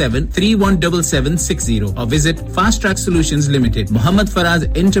 07977317760 और visit fast track solutions limited, Mohammad Faraz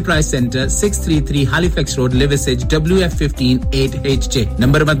enterprise centre, 633 Halifax road, Liversedge, WF15 8HJ।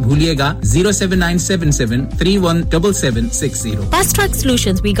 Number मत भूलिएगा 07977317760। Fast Track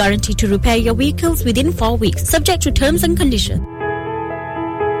Solutions, we guarantee to repair your vehicles within 4 weeks, subject to terms and conditions.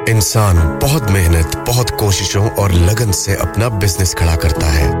 इंसान बहुत मेहनत, बहुत कोशिशों और लगन से अपना बिजनेस खड़ा करता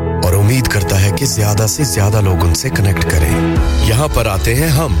है और उम्मीद करता है कि ज्यादा से ज्यादा लोग उनसे कनेक्ट करें। यहाँ पर आते हैं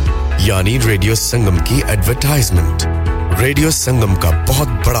हम, यानी रेडियो संगम की एडवर्टाइजमेंट। रेडियो संगम का बहुत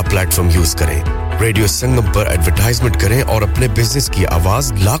बड़ा प्लेटफॉर्म यूज करें। रेडियो संगम पर एडवर्टाइजमेंट करें और अपने बिजनेस की आवाज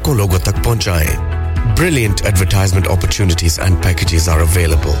लाखों लोगों तक पहुंचाएं। Brilliant advertisement opportunities and packages are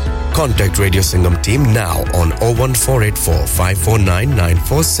available. Contact Radio Sangam team now on 01484 549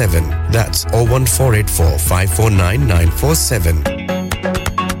 947. That's 01484 549 947.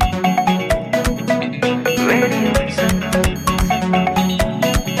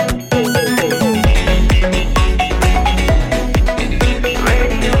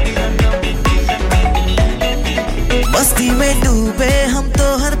 मस्ती में डूबे हम तो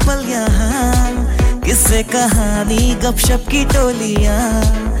हर पल यहाँ, किस्से कहानी गपशप की टोलियां,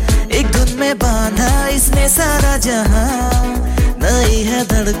 एक धुन में बांधा इसने सारा जहां, नई है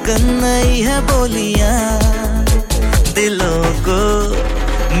धड़कन नई है बोलियां, दिलों को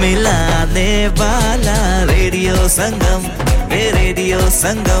मिलाने वाला रेडियो संगम, ये रेडियो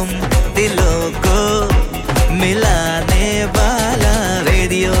संगम, दिलों को मिलाने वाला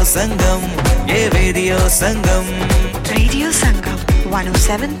रेडियो संगम, ये radio Sangam, radio Sangam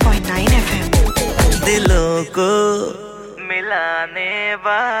 107.9 FM। दिलों को मिला दिलाने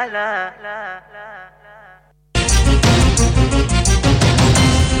वाला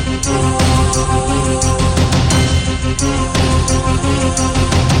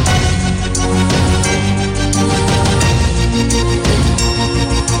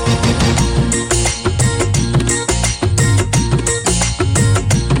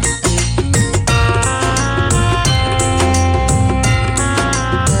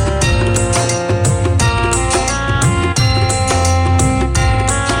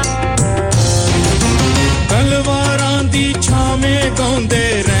गाਉਂਦੇ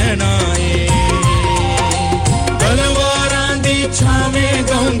ਰਹਿਣਾ ਏ ਤਲਵਾਰਾਂ ਦੀ ਛਾਵੇਂ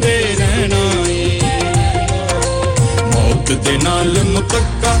ਗਾਉਂਦੇ ਰਹਿਣਾ ਏ ਮੌਤ ਦੇ ਨਾਲ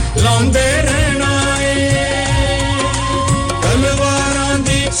ਮੁਤੱਕਾ ਲਾਉਂਦੇ ਰਹਿਣਾ ਏ ਤਲਵਾਰਾਂ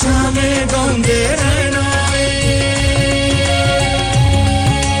ਦੀ ਛਾਵੇਂ ਗਾਉਂਦੇ ਰਹਿਣਾ ਏ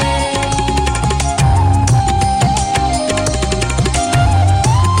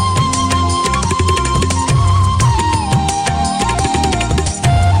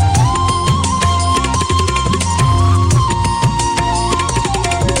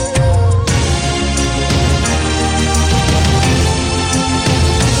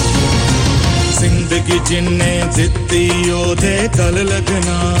जिंदगी जिन्ने दित्ती ओदे गल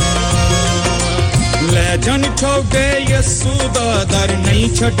लगना ले जान ठोके यसू दा दर नहीं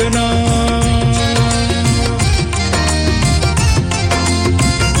छड़ना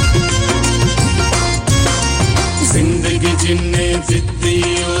जिंदगी जिन्ने दित्ती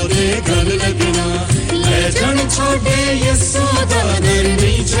ओदे गल लगना ले जान ठोके यसू दा दर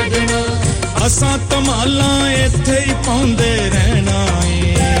नहीं छड़ना असां तमाला इत्थे ही पाउंदे रहना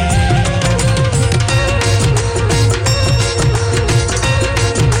है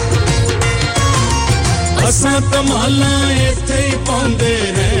असां तमाला इत्थे ही पाउंदे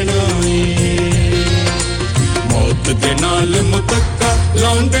रहना ਏ मौत दे नाल मुतक्का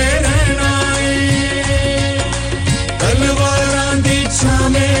लाउंदे रहना ਏ तलवारां दी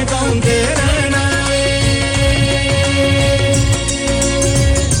छाਵੇਂ गाउंदे रहना ਏ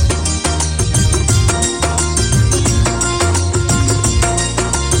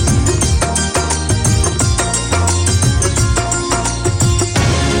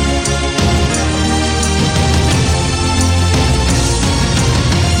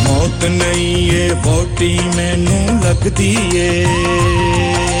नहीं ये बोटी मैनू लगदी ए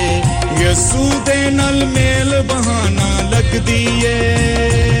यसू दे नाल मेल बहाना लगदी ए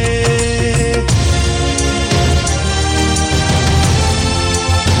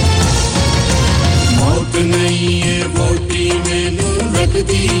मौत नहीं ये बोटी मैनू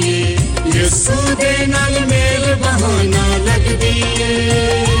लगदी ए यसू दे नाल मेल बहाना लगदी ए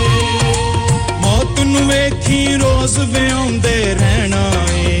मौत नू वेखी रोज विआउंदे रहना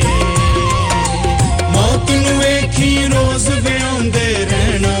ए मौत नू वेखी रोज विआउंदे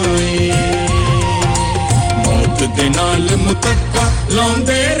रहना ਏ मौत दे नाल मुतक्का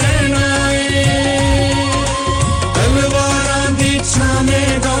लाउंदे रहना ਏ तलवारां दी छाਵੇਂ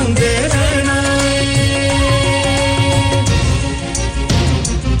गाउंदे रहना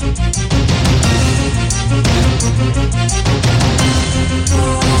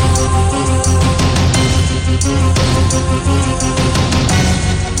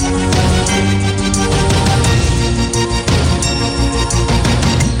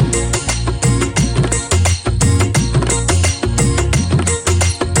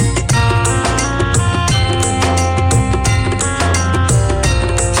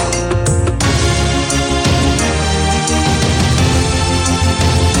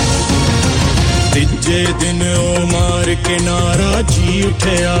तीजे दिन ओ मार के नारा जी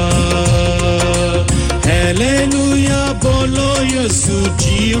उठया हालेलुया बोलो यसू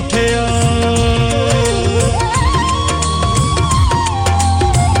जी उठया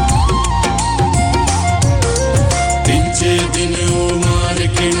तीजे दिन ओ मार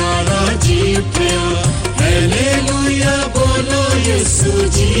के नारा जी उठया हालेलुया बोलो यसू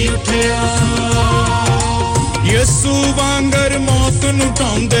जी उठया यसू वांगर मौत नू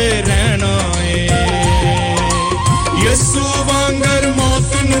टांदे रहना ਏ यसू वांगर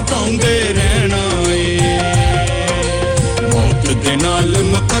मौत नू टांदे रहना ਏ मौत दे नाल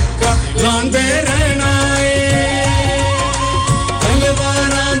मुतक्का लांदे रहना ਏ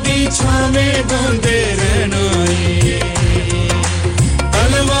तलवारां दी छाਵੇਂ गाउंदे रहना ਏ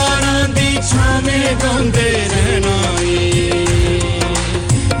तलवारां दी छाਵੇਂ गाउंदे रहना ਏ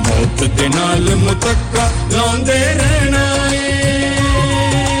मौत दे नाल मुतक्का लांदे रहना ਏ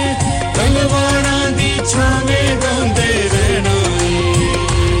तलवारां दी छाਵੇਂ गाउंदे रहना ਏ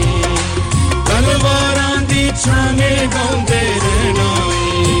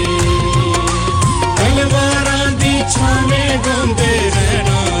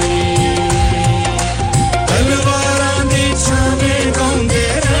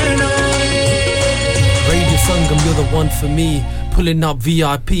one for me. Pulling up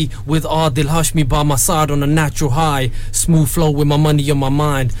VIP with Adil Hashmi by my side on a natural high. Smooth flow with my money on my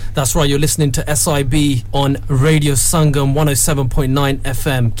mind. That's right, you're listening to SIB on Radio Sangam 107.9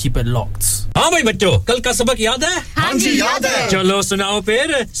 FM. Keep it locked. हाँ भाई बच्चों कल का सबक याद है हाँ जी याद है चलो सुनाओ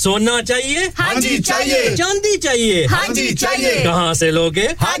फिर सोना चाहिए हाँ जी चाहिए चांदी चाहिए हाँ जी चाहिए कहाँ से लोगे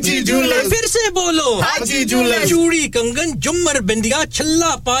हाँ जी जूलर्स फिर से बोलो हाँ जी जूलर्स चूड़ी कंगन जुमर बिंदिया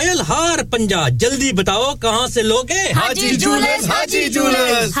छल्ला पायल हार पंजा जल्दी बताओ कहाँ से लोगे हाँ जी जूलर्स हाजी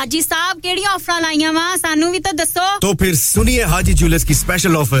जूलर्स हाजी साहब केड़ी ऑफर लाईया वा सानू भी तो दसो तो फिर सुनिए हाजी जूलर्स की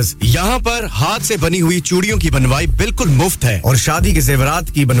स्पेशल ऑफर्स यहाँ पर हाथ से बनी हुई चूड़ियों की बनवाई बिल्कुल मुफ्त है और शादी के जेवरात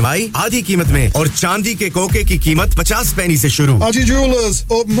की बनवाई आधी कीमत में और चांदी के कोके की कीमत 50 पैसे से शुरू Haji Jewellers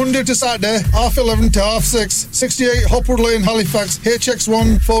open Monday to Saturday half 11 to half 6 68 Hopwood Lane Halifax HX1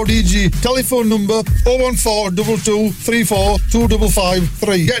 4DG telephone number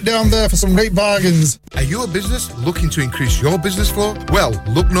 01422342553 get down there for some great bargains. Are you a business looking to increase your business flow? Well,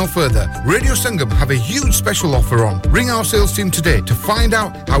 look no further. Radio Sangam have a huge special offer on. Ring our sales team today to find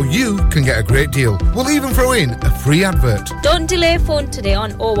out how you can get a great deal. We'll even throw in a free advert. Don't delay, phone today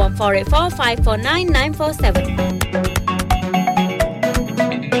on 01484 549 947.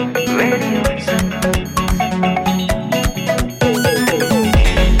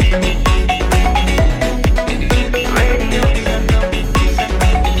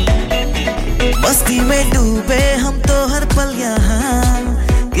 मस्ती में डूबे हम तो हर पल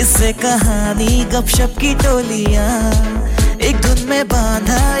यहाँ किस्से कहानी गपशप की टोलियाँ एक धुन में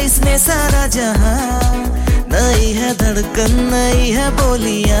बांधा इसने सारा जहां नई है धड़कन नई है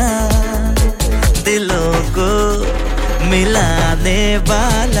बोलियां दिलों को मिलाने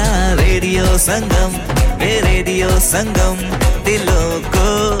वाला रेडियो संगम दिलों को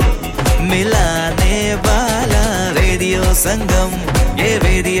मिलाने वाला रेडियो संगम ये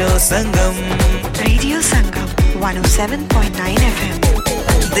रेडियो संगम 107.9 FM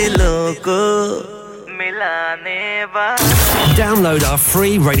दिलों को Download our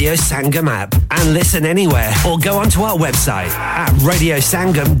free Radio Sangam app and listen anywhere or go onto our website at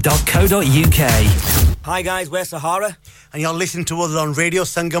radiosangam.co.uk. Hi guys, we're Sahara and you're listening to us on Radio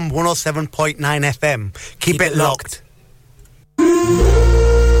Sangam 107.9 FM. Keep it locked.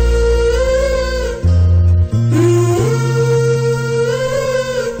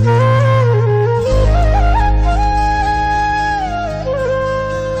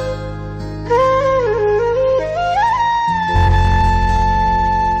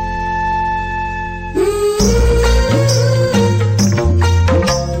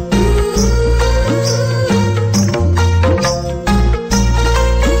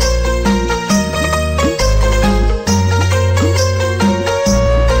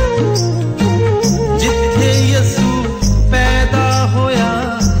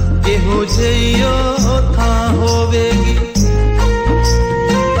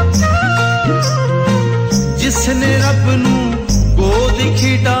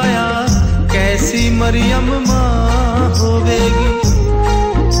 Maryam मां होवेगी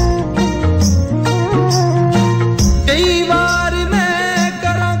कई बार मैं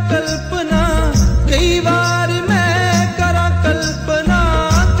करा कल्पना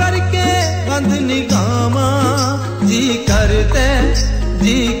करके बंद निगामा जी करते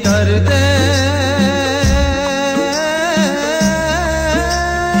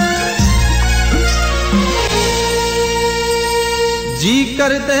जी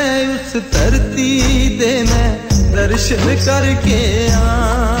करते उस धरती दे मैं दर्शन करके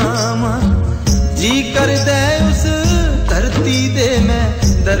आवा जी करते उस धरती दे मैं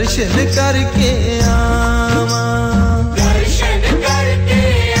दर्शन करके आवा दर्शन करके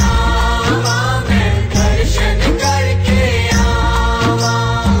आवा मैं दर्शन करके आवा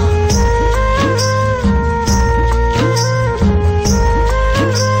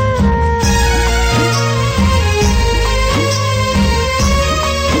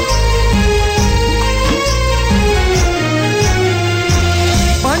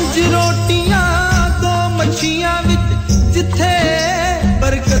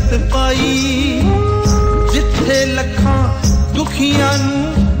पाई जिथे लखां दुखियां नु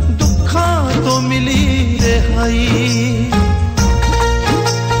दुखां तो मिली रिहाई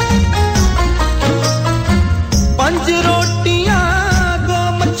पंज रोटियां दो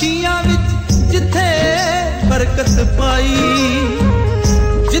मच्छियां विच जिथे बरकत पाई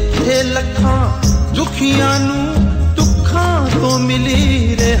जिथे लखां दुखियां नु दुखां तो मिली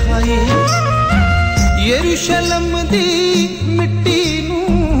रिहाई यरूशलेम दी मिट्टी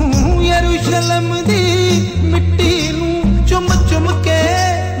यरूशलेम दी मिट्टी नू चुम चुम के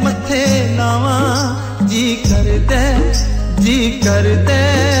मथे नावा जी करदे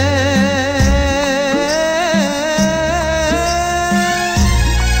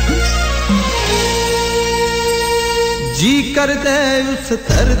करदे उस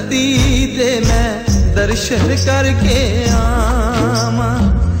धरती दे मैं दर्शन करके आवां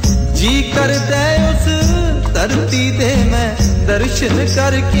जी करदे उस धरती दे मैं दर्शन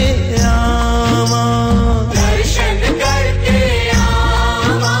करके आवां दर्शन करके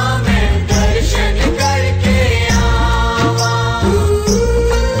आवां मैं दर्शन करके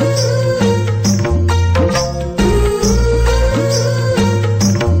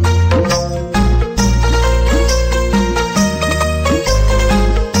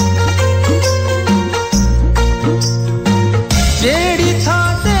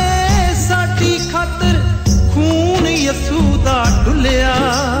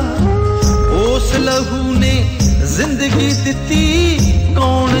जिंदगी दिती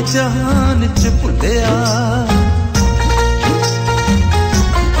कौन जहान च भुलिया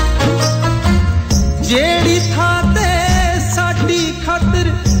जेड़ी थां ते साडी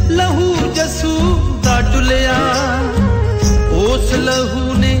खातिर लहू जसू दा डुलिया उस लहू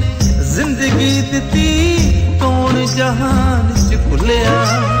ने जिंदगी दिती कौन जहान च भुलिया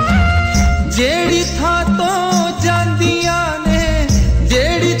जेड़ी थां तो जांदियां ने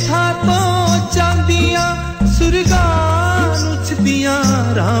जेड़ी थां तो जांदियां सुरगान उछदियां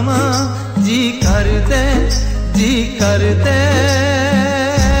रावां जी करदे जी करदे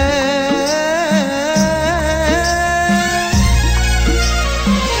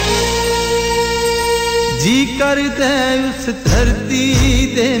उस धरती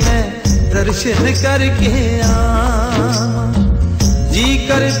दे मैं दर्शन करके आवां जी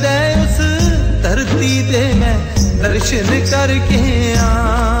करदे उस धरती दे मैं दर्शन करके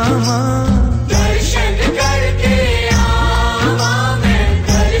आवां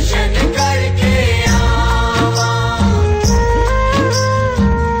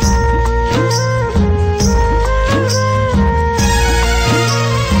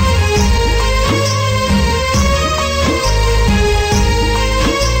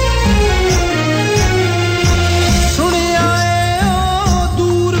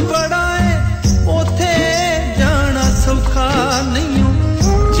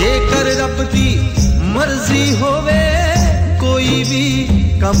मर्जी होवे कोई भी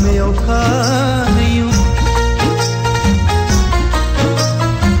कम औखा नहीं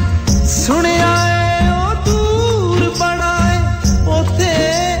सुनिया ओ दूर बड़ा है ओथे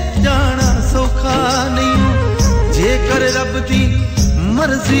जाना सौखा नहीं जेकर रब दी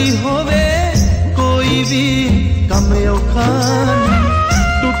मर्जी होवे कोई भी कम औखा नहीं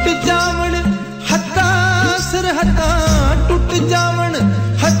टूट जावण हत्ता सरहदा टूट जावण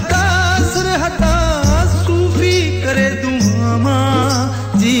हत्ता सरहदा करे दुआमा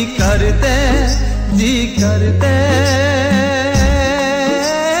जी करदे जी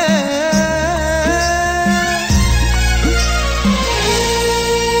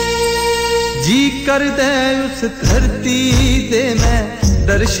करदे उस धरती दे मैं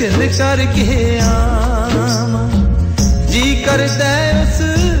दर्शन करके आवां जी करदे उस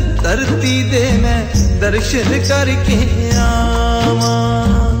धरती दे मैं दर्शन करके आवां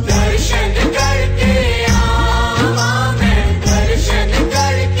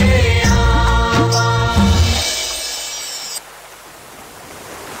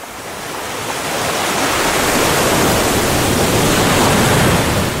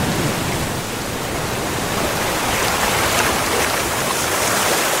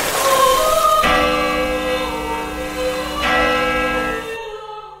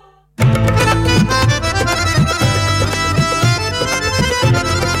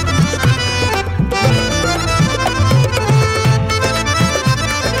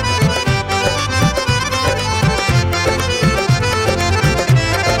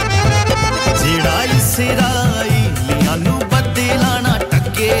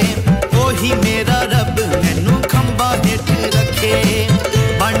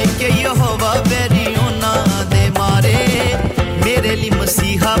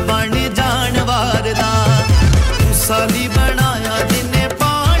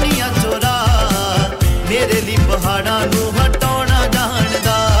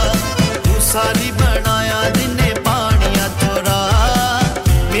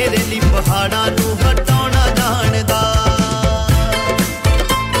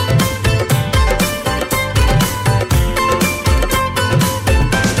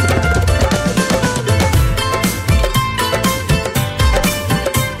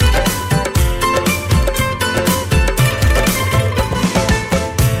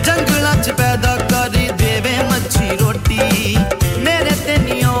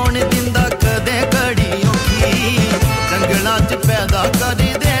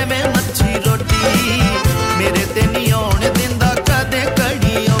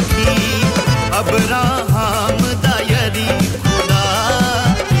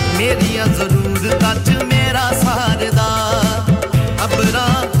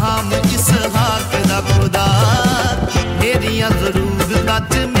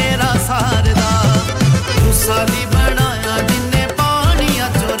च मेरा सारदा साली बनाया जिन्ने पानिया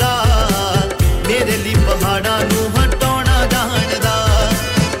चोरा मेरे लिए पहाड़ा नू हटाना जानदा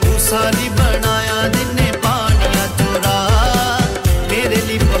साली बनाया जिन्ने पानिया चोरा मेरे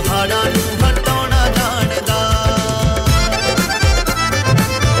लिए पहाड़ा नू हटाना जानदा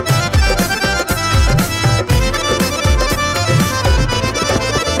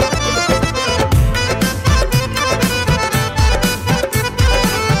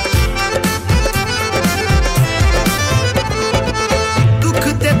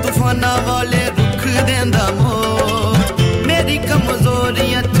तूफाना वाले रुख देंदा मोर मेरी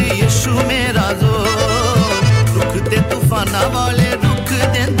कमजोरियां च यीशु मेरा जोर रुख ते तूफाना वाले रुख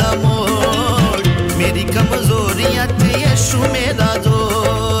देंदा मोर मेरी कमजोरियां च यीशु मेरा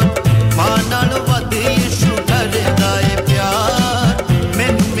जोर मां नाल वध यीशु करदा ए प्यार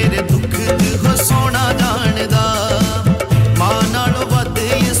मैनू मेरे दुख च हसाना जानदा मां नाल वध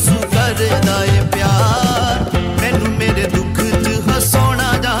यीशु करदा ए प्यार मैनू मेरे दुख च हसाना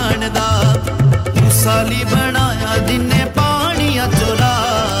जानदा साली बनाया जिन्ने पानिया चोरा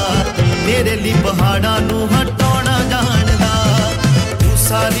मेरे लिए पहाड़ा नू हटाना जानदा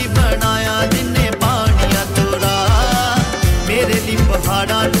साली बनाया जिन्ने पानिया चोरा मेरे लिए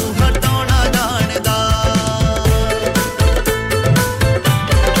पहाड़ा नू हटाना जानदा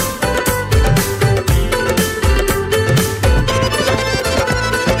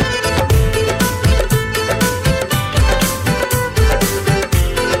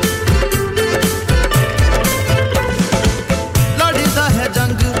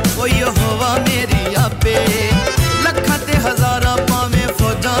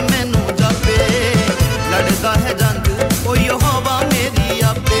लड़दा है जंग ओ यहोवा मेरी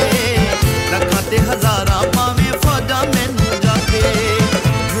आपे लखां ते हजारां पावें फौजां मैनू जापे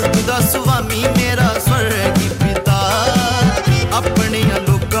युद्ध दा स्वामी मेरा स्वर्गी पिता अपने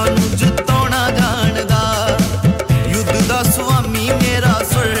लोकां नू जिताना जानदा युद्ध दा स्वामी मेरा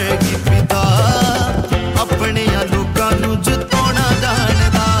स्वर्गी पिता अपने लोकां नू जिताना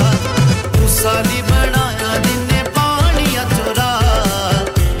जानदा साली बनाया जिन्ने पानिया चोरा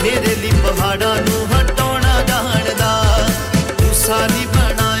मेरे लिए पहाड़ा नू हटाना जानदा साली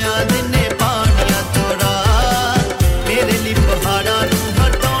बनाया जिन्ने पानिया चोरा मेरे लिए पहाड़ा नू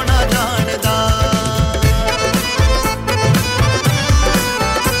हटाना जानदा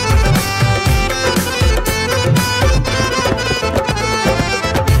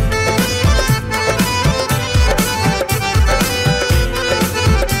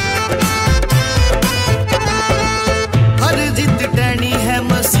हर जित टैनी है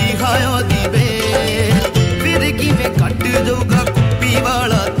मसीहा दी बेल फिर किवें कट जाऊगा कुप्पी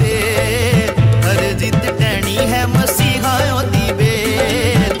वाला तेल हर जित टैनी है मसीहा दी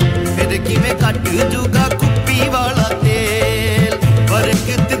बेल फिर किवें कट जाऊगा कुप्पी वाला तेल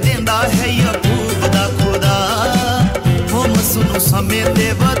बरकत देंदा है याकूब दा खुदा हम सुनो समय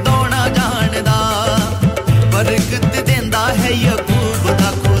ते वधाना जानदा बरकत देंदा है याकूब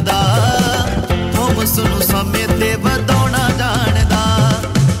दा खुदा हम सुनो समय ते वधाना जानदा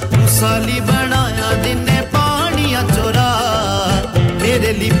साली बनाया जिन्ने पानिया चोरा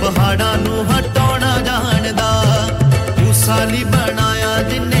मेरे लिए पहाड़ा नू हटाना जानदा साली बनाया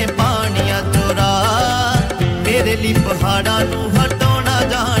जिन्ने पानिया चोरा मेरे लिए पहाड़ा नू हटाना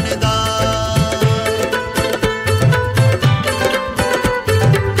जानदा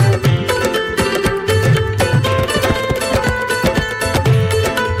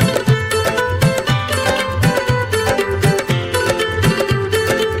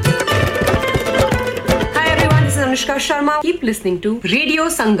Anushka Sharma. Keep listening to Radio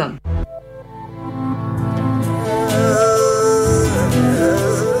Sangam.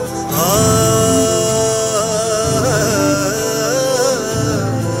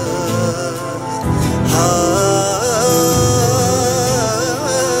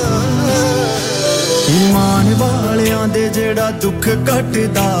 ईमान वालियां दे जेड़ा दुख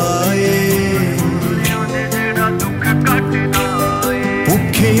कटदा ए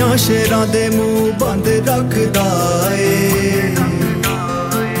भुखियां शेरां दे मुंह बंद रखदा ए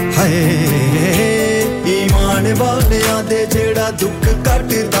हाय ईमान वालियां दे जेड़ा दुख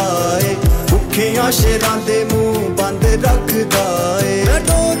कटदा ए भुखियां शेरां दे मुंह बंद रखदा ए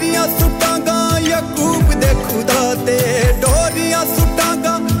डोरियां सुटांगा याकूब दे खुदा ते डोरियां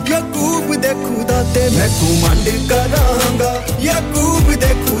सुटांगा याकूब दे खुदा ते मैं घुमंड करांगा याकूब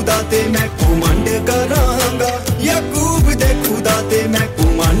दे खुदा ते मैं घुमंड करांगा याकूब दे खुदा ते मैं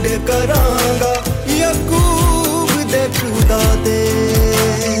घुमंड करांगा याकूब दे खुदा ते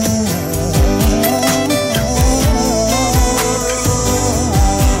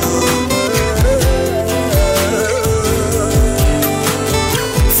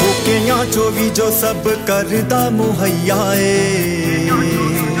जो भी जो सब करदा मुहैया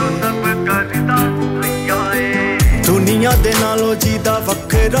दुनिया दे नालों जीदा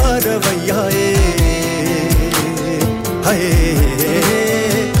वखरा रवैया हाय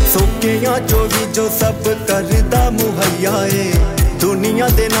सोकियां जो भी जो सब करदा मुहैया दुनिया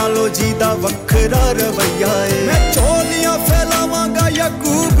दे नालों जीदा वखरा रवैया मैं चोलियां फैलावांगा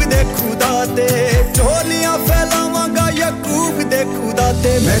याकूब दे खुदा ते चोलियां फैलावांगा याकूब दे खुदा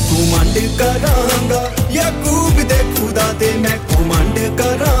ते मैं घुमंड करांगा याकूब दे खुदा ते मैं घुमंड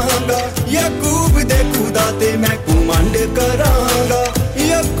करांगा याकूब दे खुदा ते मैं घुमंड करांगा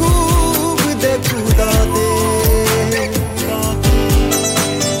याकूब दे खुदा ते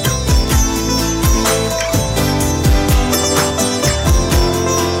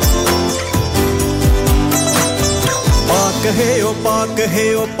पाक है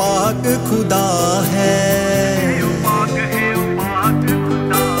ओ पाक खुदा है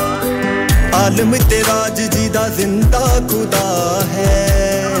आलम तेराज जीदा जिंदा खुदा है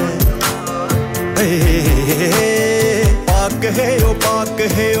पाक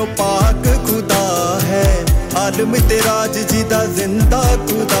है ओ पाक खुदा है आलम तेराज जीदा जिंदा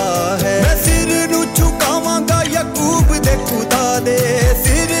खुदा है मैं सिर नु झुकावांगा याकूब दे खुदा दे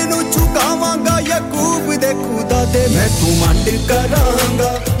सिर नु झुकावांगा याकूब दे खुदा दे मैं घुमंड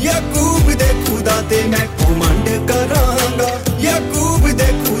करांगा याकूब दे खुदा दे मैं घुमंड करांगा याकूब दे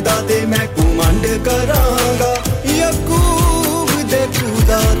खुदा दे मैं घुमंड करांगा याकूब दे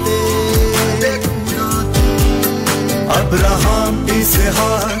खुदा दे अब्राहम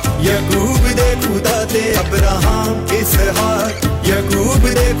इसहाक याकूब दे खुदा दे अब्राहम इसहाक याकूब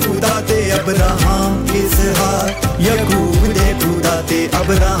दे खुदा दे अब्राहम इसहाक याकूब दे खुदा दे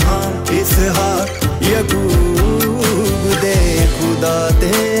अब्राहम इसहाक याकूब दे खुदा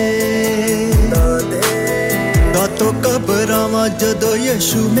दे तो कबरां जदों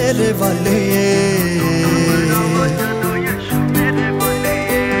यीशु मेरे वाले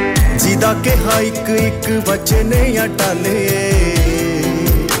जिदा के हाइक एक वचन या टाले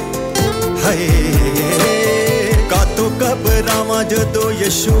हाय का तो कबरां जदों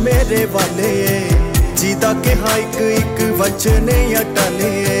यीशु मेरे वाले जिदा के हाइक एक वचन या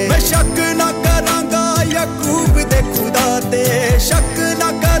टाले मैं शक ना करांगा याकूब दे खुदा ते शक ना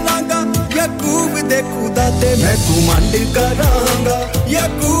करांगा याकूब दे खुदा ते मैं घुमंड करांगा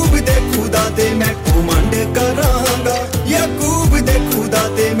याकूब दे खुदा ते मैं घुमंड करांगा याकूब दे खुदा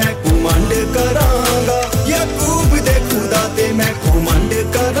ते मैं घुमंड करांगा याकूब दे खुदा ते मैं घुमंड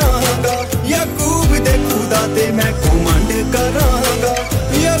करांगा याकूब दे खुदा ते मैं घुमंड करांगा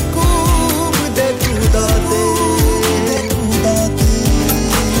याकूब दे खुदा ते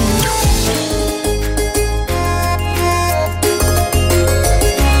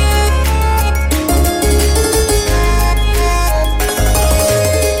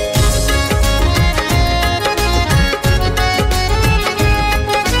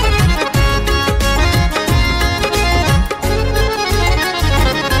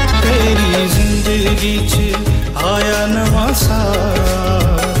आया नवा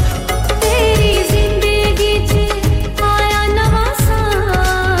साल तेरी जिंदगी च आया नवा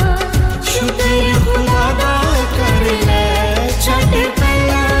साल शुक्र खुदा दा कर ले छड़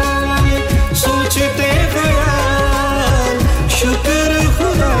पला सोचते ख्याल शुक्र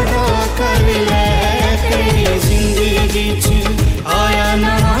खुदा दा कर ले तेरी जिंदगी च आया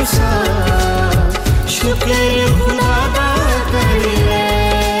नवा साल शुक्र खुदा दा कर ले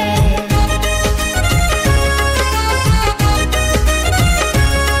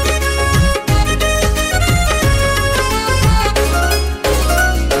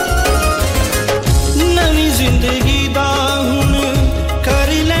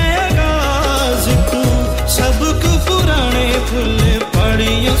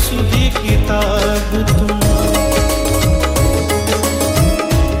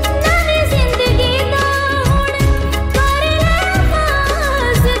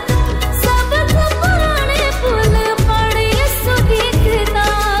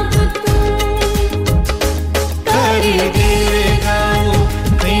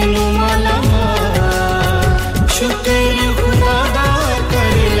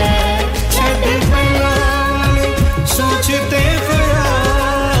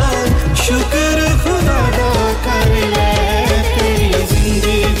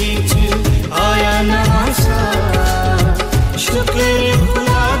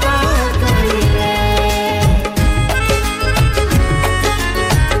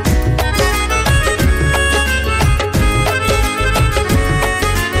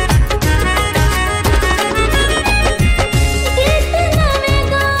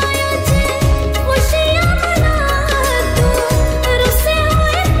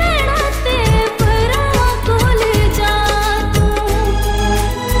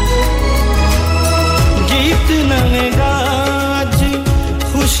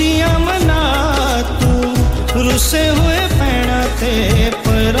खुशियां मना तू रुसे हुए पैणा ते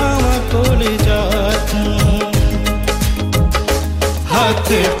परावा कोल जा तू हाथ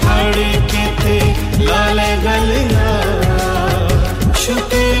फाड़ के ते लाले गलना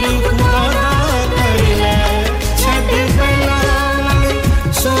शुक्र खुदा दा कर ले छड़ पला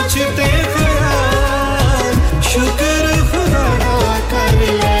सोचते ख्याल शुक्र खुदा दा कर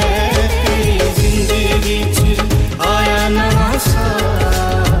ले तेरी जिंदगी च आया नवा सा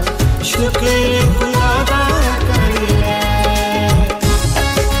शुक्र खुदा दा कर ले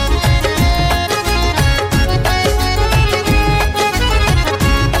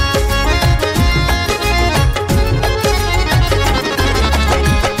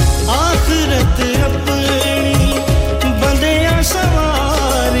आखिरत अपनी बंदियां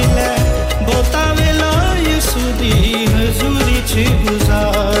सवार ले बोता वेला यीशु दी हजूरी च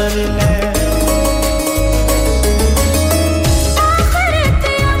गुजार ले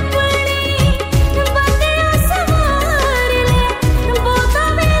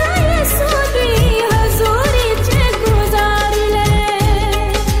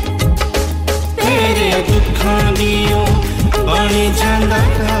बनी जांदा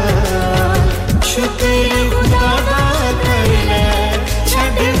का शुक्र खुदा दा कर ले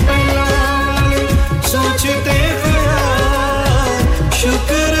छड़ पला सोचते ख्याल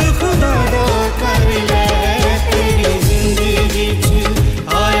शुक्र खुदा दा कर ले तेरी जिंदगी च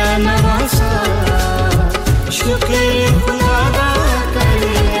आया नवा सा शुक्र खुदा दा कर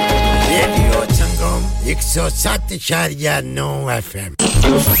ले रेडियो संगम 107.9 FM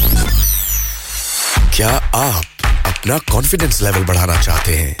क्या आप अपना कॉन्फिडेंस लेवल बढ़ाना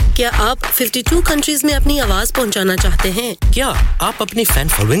चाहते हैं क्या आप 52 कंट्रीज में अपनी आवाज पहुंचाना चाहते हैं क्या आप अपनी फैन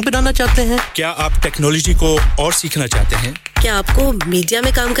फॉलोइंग बनाना चाहते हैं क्या आप टेक्नोलॉजी को और सीखना चाहते हैं क्या आपको मीडिया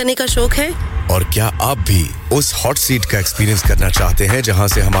में काम करने का शौक है और क्या आप भी उस हॉट सीट का एक्सपीरियंस करना चाहते हैं जहां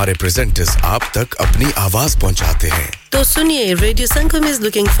से हमारे प्रेजेंटर्स आप तक अपनी आवाज पहुंचाते हैं तो सुनिए radio Sangam is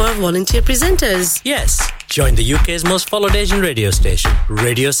looking for volunteer presenters yes join the UK's most followed Asian radio station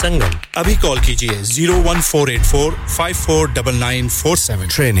Radio Sangam abhi call kijiye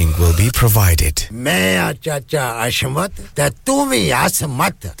 01484549947 training will be provided मैं चाचा अशमत ते तू भी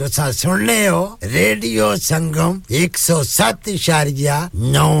असमत तो सुन ले हो रेडियो संगम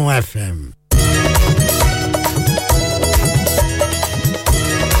 107.9 FM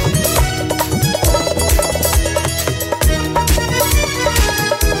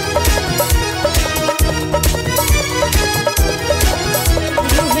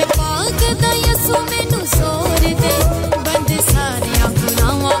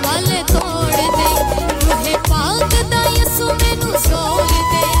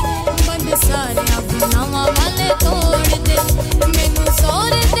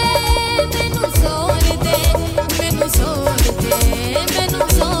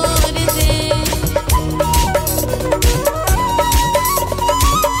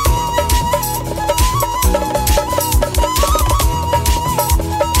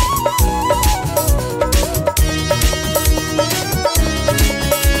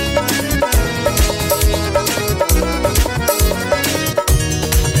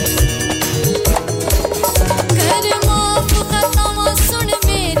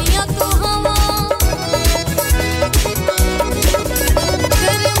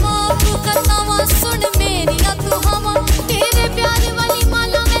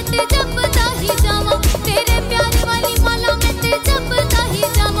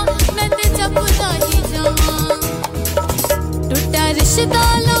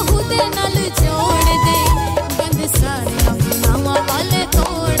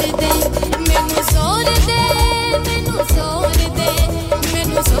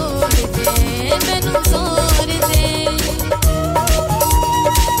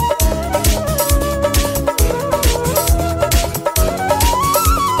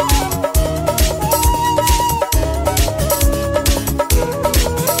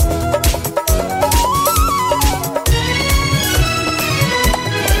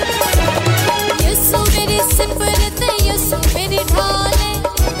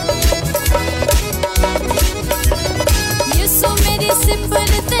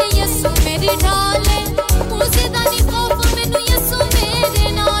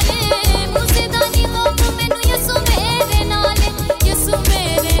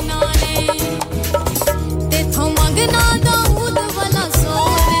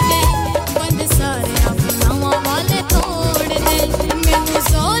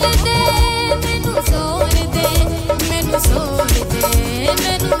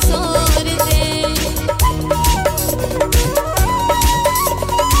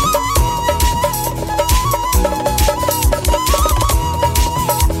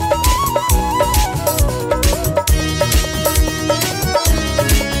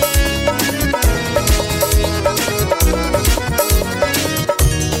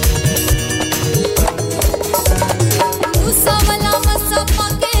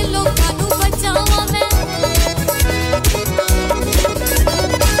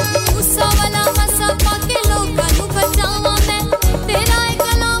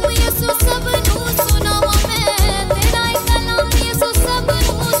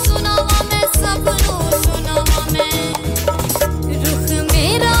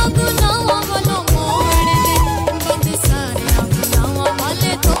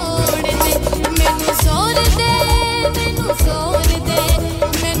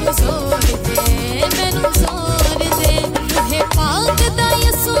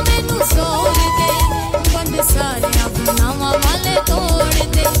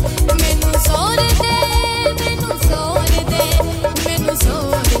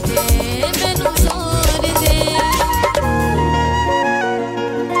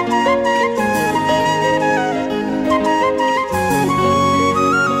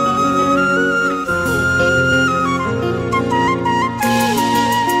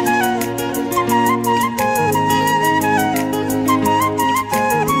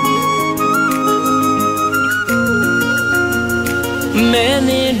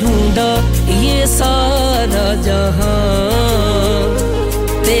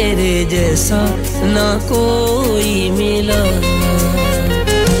तेरे जैसा ना कोई मिला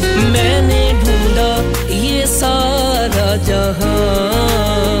मैंने ढूंढा ये सारा जहां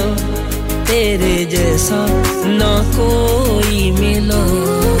तेरे जैसा ना कोई मिला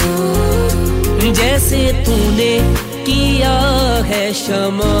जैसे तूने किया है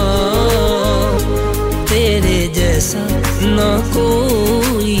क्षमा तेरे जैसा ना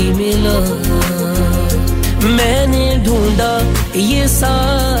कोई मिला मैंने ढूंढा ये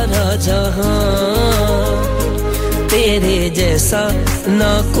सारा जहां तेरे जैसा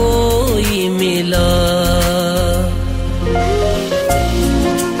ना कोई मिला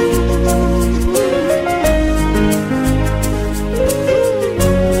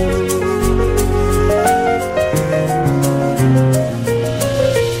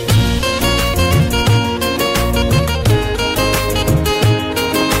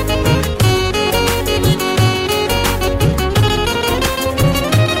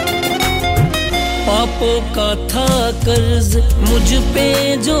का था कर्ज मुझ पे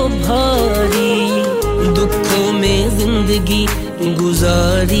जो भारी दुखों में जिंदगी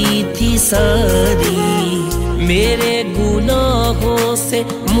गुजारी थी सारी मेरे गुनाहों से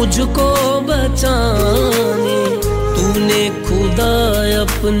मुझको बचाने तूने खुदा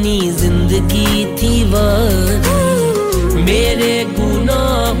अपनी जिंदगी थी वारी मेरे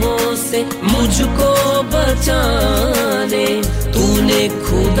गुनाहों से मुझको बचाने तूने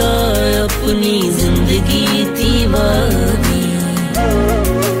खुदा अपनी जिंदगी थी वारी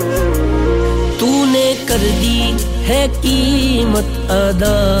तूने कर दी है कीमत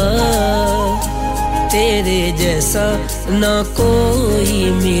अदा तेरे जैसा ना कोई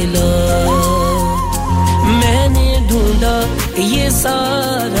मिला मैंने ढूंढा ये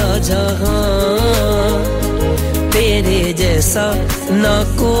सारा जहां तेरे जैसा ना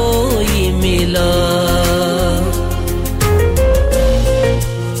कोई मिला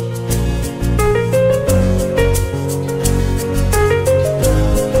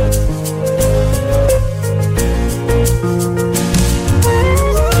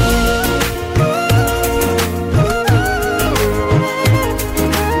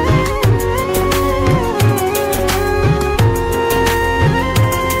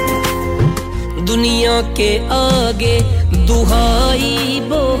के आगे दुहाई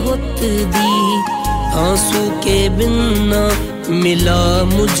बहुत दी आंसू के बिना मिला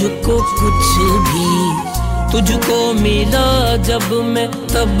मुझको कुछ भी तुझको मिला जब मैं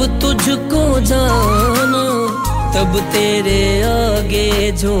तब तुझको जाना तब तेरे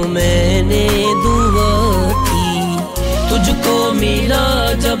आगे जो मैंने दुआ की तुझको मिला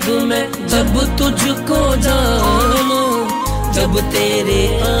जब मैं तब तुझको जाना जब तेरे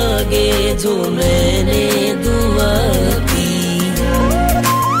आगे जो मैंने दुआ की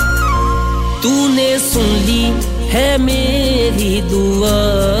तूने सुन ली है मेरी दुआ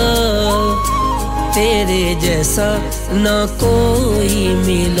तेरे जैसा ना कोई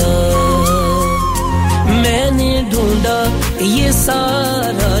मिला मैंने ढूंढा ये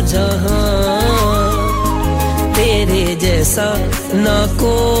सारा जहां तेरे जैसा ना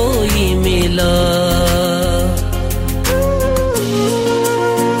कोई मिला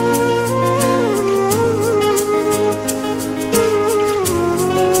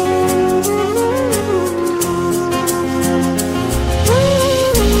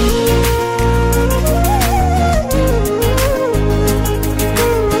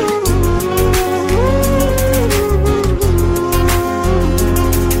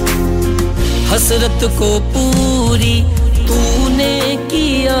हसरत को पूरी तूने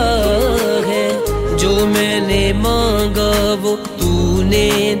किया है जो मैंने मांगा वो तूने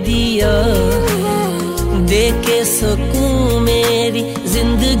दिया है दे के सकूं मेरी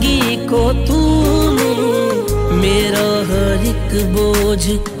जिंदगी को तूने मेरा हर एक बोझ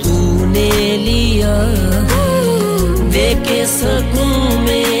तूने लिया है दे के सकूं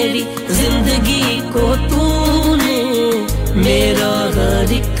मेरी जिंदगी को तूने मेरा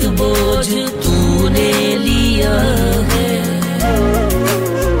हर एक बोझ तूने लिया है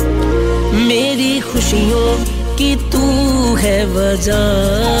मेरी खुशियों की तू है वजह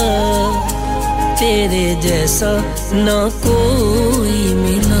तेरे जैसा ना कोई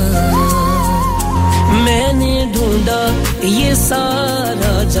मिला मैंने ढूंढा ये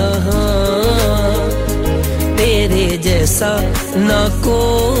सारा जहां तेरे जैसा ना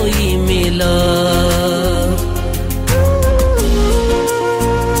कोई मिला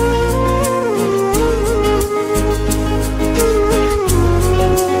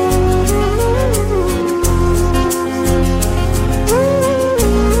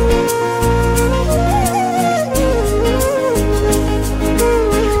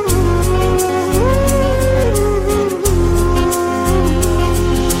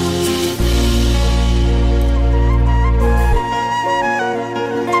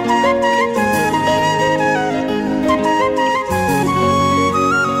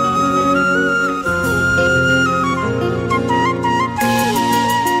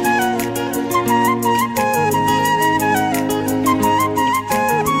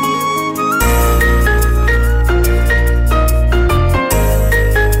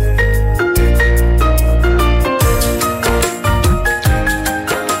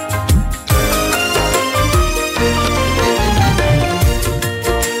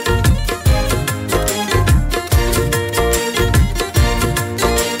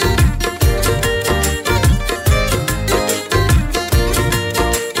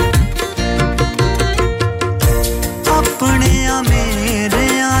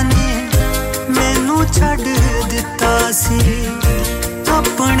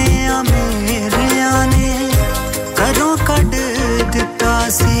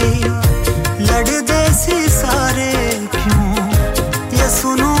लड़दे सी सारे क्यों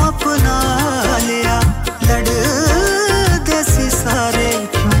यसु नु अपना लिया लड़दे सी सारे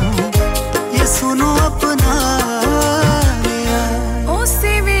क्यों यसु नु अपना लिया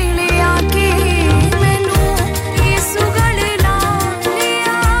उसी वेले आके मैनू यसु गले ला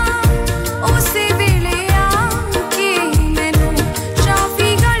लिया उसी वेले आके मैनू शाफी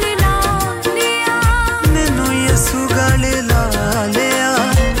गले ला लिया मैनू यसु गले ला लिया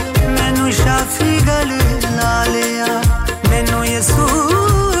मैनू शाफी गले ला लिया मैनू यसु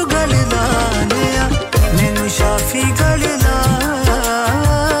गले ला लिया मैनू शाफी गले ला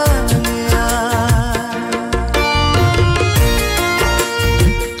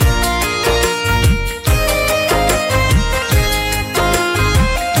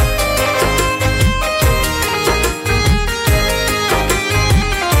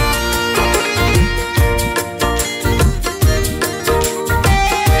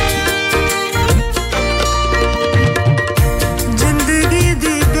जिंदगी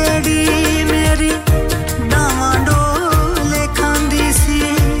दी बेड़ी मेरी डावां डोले खांदी सी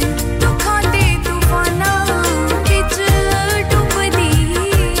दुखां दे तूफानां विच डुबदी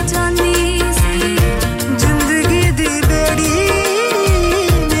जांदी सी जिंदगी दी बेड़ी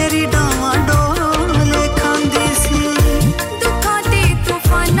मेरी डावां डोले खांदी सी दुखां दे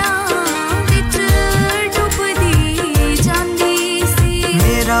तूफानां विच डुबदी जांदी सी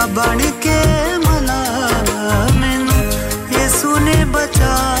मेरा बन के मला मैनू यसु ने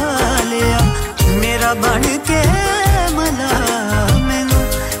बचा लिया मेरा बन के मला मैनू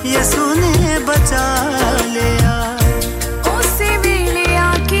यसु ने बचा लिया उसी वेले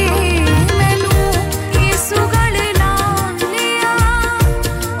आके मैनू यसु गले ला लिया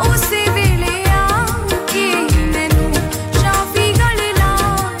उसी वेले आके मैनू शाफी गले ला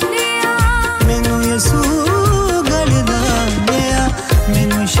लिया मैनू यसु गले ला लिया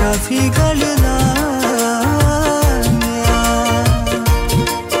मैनू शाफी गले ला लिया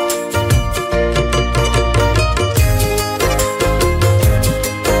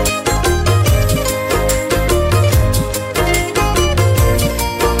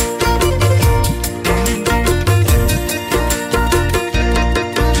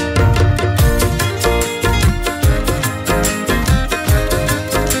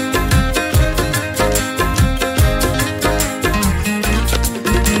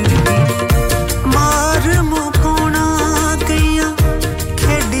मार मुकोना कइयां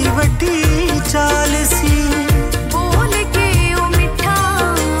खेडी वड्डी चाल सी बोल के ओ मिठा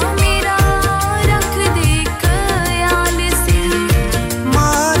मेरा रख दे ख्याल सी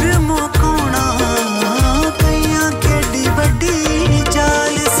मार मुकोना कइयां खेडी वड्डी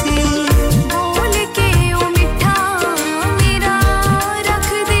चाल सी बोल के ओ मिठा मेरा रख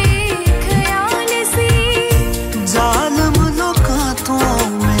दे ख्याल सी जालम लोकां तो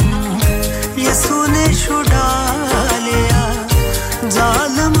मैनू यसु ने छुड़ा लिया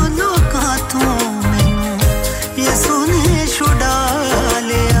जालम लोकां तो मैनू यसु ने छुड़ा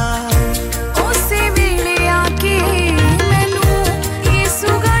लिया उसी वेले आके मैनू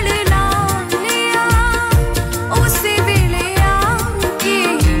यसु गले ला लिया उसी वेले आके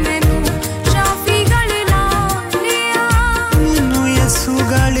मैनू शाफी गले ला लिया मैनू यसु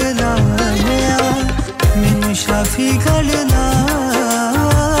गले ला लिया मैनू शाफी गले ला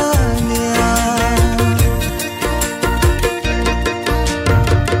लिया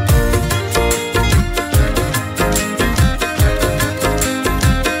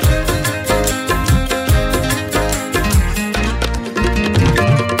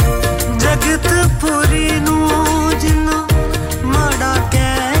जगत पुरी नू जिन्ना माड़ा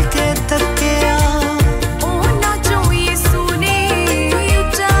कह के तक्किया ओना चो यसु ने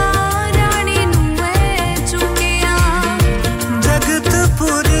उच्चा राणी नू ऐ चुकिया जगत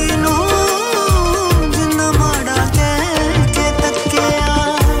पुरी नू जिन्ना माड़ा कह के तक्किया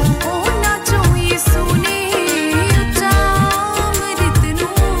ओना चो यसु ने उच्चा अमृत नू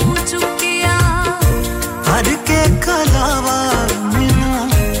चुकिया हर के कलावा मैनू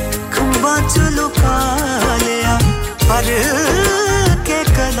खंबा च लुका लिया हर के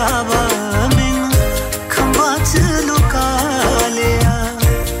कलावा मैनू खंबा च लुका लिया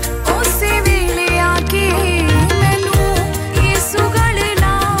उसी वेले आके मैनू यसु गले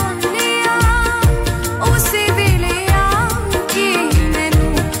ला लिया उसी वेले आके मैनू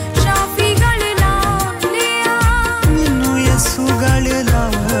शाफी गले ला लिया मैनू यसु गले ला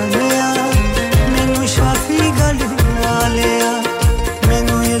लिया मैनू शाफी गले ला लिया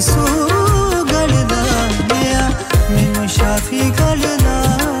मैनू यसु गले ला लिया मैनू शाफी गले ला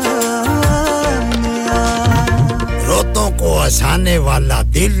लिया बसाने वाला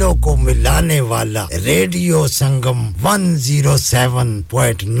दिलों को मिलाने वाला रेडियो संगम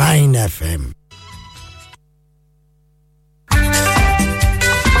 107.9 FM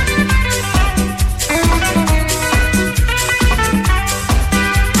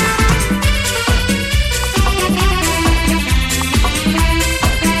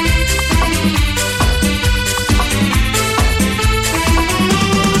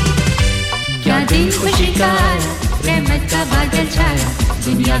खुशी का आया रहमत का बादल छाया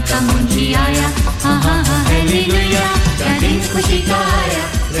दुनिया का मुंजी आया हा हा हा हालेलुया क्या दिन खुशी का आया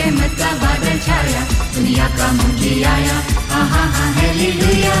रहमत का बादल छाया दुनिया का मुंजी आया हा हा हा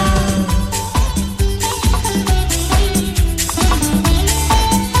हालेलुया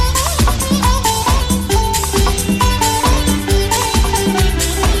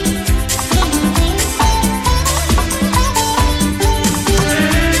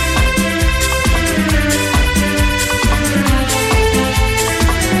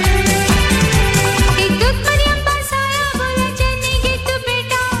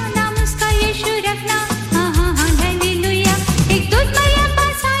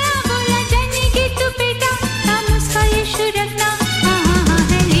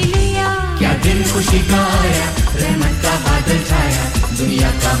खुशी का आया रहमत का बादल छाया दुनिया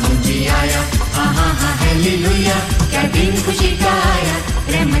का मुंजी आया हा हा हा हालेलुया क्या दिन खुशी का आया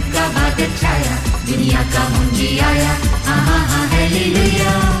रहमत का बादल छाया दुनिया का मुंजी आया हा हा हा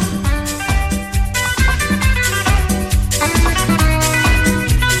हालेलुया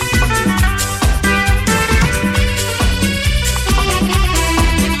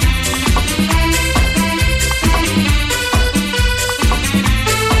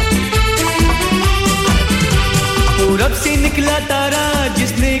पूरब से निकला तारा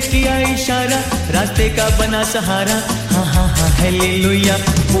जिसने किया इशारा रास्ते का बना सहारा हा हा हा हालेलुया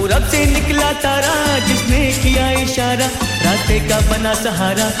पूरब से निकला तारा जिसने किया इशारा रास्ते का बना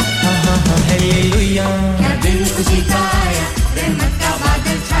सहारा हा हा हा हालेलुया क्या दिन खुशी का आया रहमत का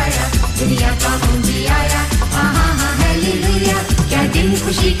बादल छाया दुनिया का मुंजी आया हा हा हा हालेलुया क्या दिन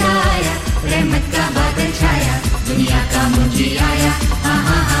खुशी का आया रहमत का बादल छाया दुनिया का मुंजी आया हा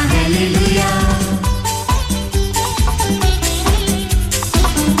हा हा हालेलुया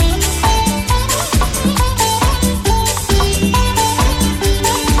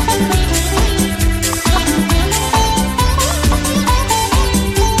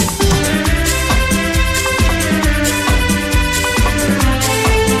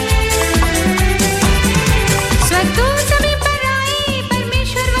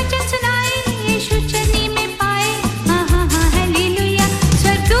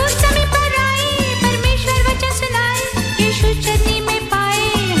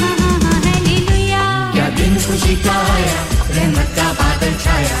खुशी का आया रहमत का बादल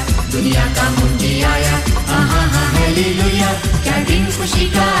छाया दुनिया का मुंजी आया हा हा हा हालेलुया क्या दिन खुशी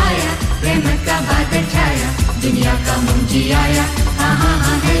का आया रहमत का बादल छाया दुनिया का मुंजी आया हा हा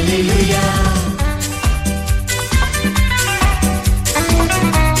हा हालेलुया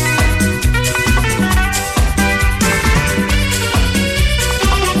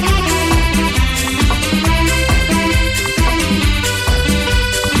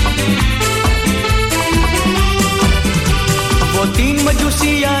वो तीन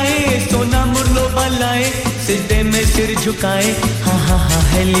मजूसी आए सोना मुरलो बलाए सिजदे में सिर झुकाए हा हा हा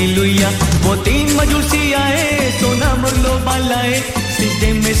हालेलुया वो तीन मजूसी आए सोना मुरलो बलाए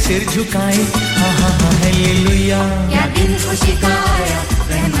सिजदे में सिर झुकाए हा हा हा हालेलुया क्या दिन खुशी का आया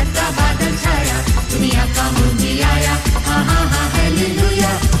रहमत का बादल छाया दुनिया का मुंजी आया हा हा हा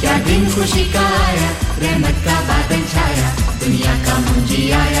हालेलुया क्या दिन खुशी का आया रहमत का बादल छाया दुनिया का मुंजी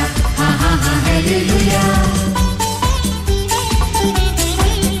आया हा हा हा हालेलुया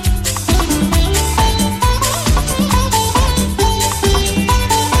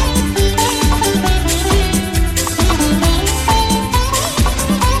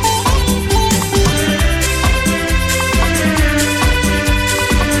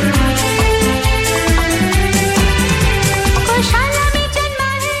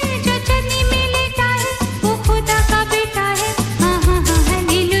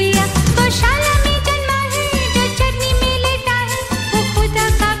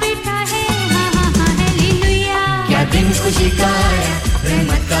खुशी का आया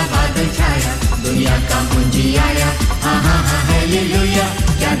रहमत का बादल छाया दुनिया का मुंजी आया हा हा हा हालेलुया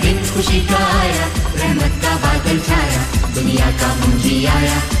क्या दिन खुशी का आया रहमत का बादल छाया दुनिया का मुंजी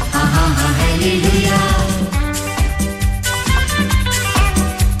आया हा हा हा हालेलुया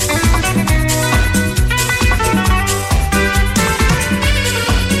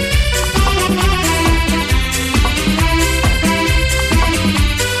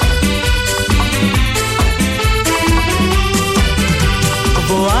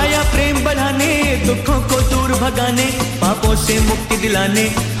दिलाने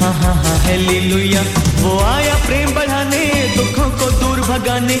हाँ हाँ हाँ हालेलुया वो आया प्रेम बढ़ाने दुखों को दूर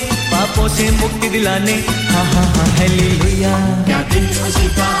भगाने पापों से मुक्ति दिलाने हाँ हाँ हाँ हालेलुया क्या दिन खुशी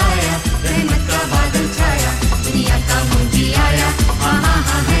का आया रहमत का बादल छाया दुनिया का मुंजी आया हाँ हाँ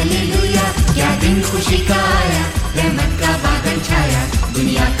हाँ हालेलुया क्या दिन खुशी का आया रहमत का बादल छाया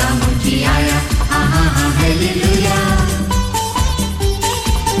दुनिया का मुंजी आया हाँ हाँ हाँ हालेलुया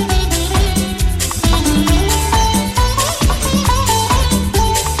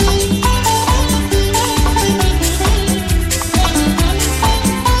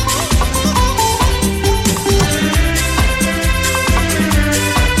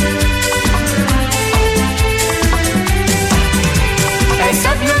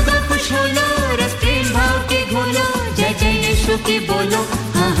की बोलो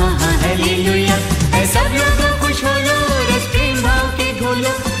हाँ हाँ हाँ हालेलुया ऐ सब लोगों खुश हो लो रस प्रेम भाव के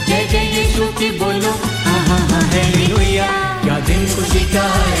घोलो जय जय यीशु की बोलो हाँ हाँ हाँ हालेलुया क्या दिन खुशी का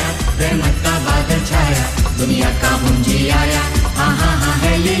आया रहमत का बादल छाया दुनिया का मुंजी आया हाँ हाँ हाँ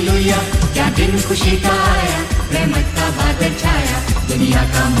हालेलुया क्या दिन खुशी का आया रहमत का बादल छाया दुनिया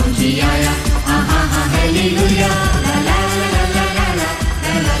का मुंजी आया हाँ हाँ हाँ हालेलुया ला ला ला ला ला ला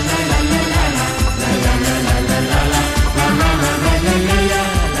ला ला ला ला ला ला ला ला ला ला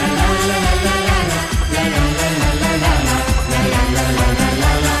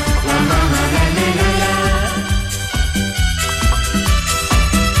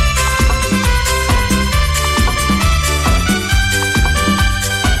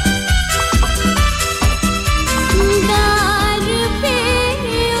दार पे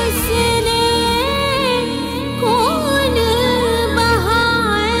उसने को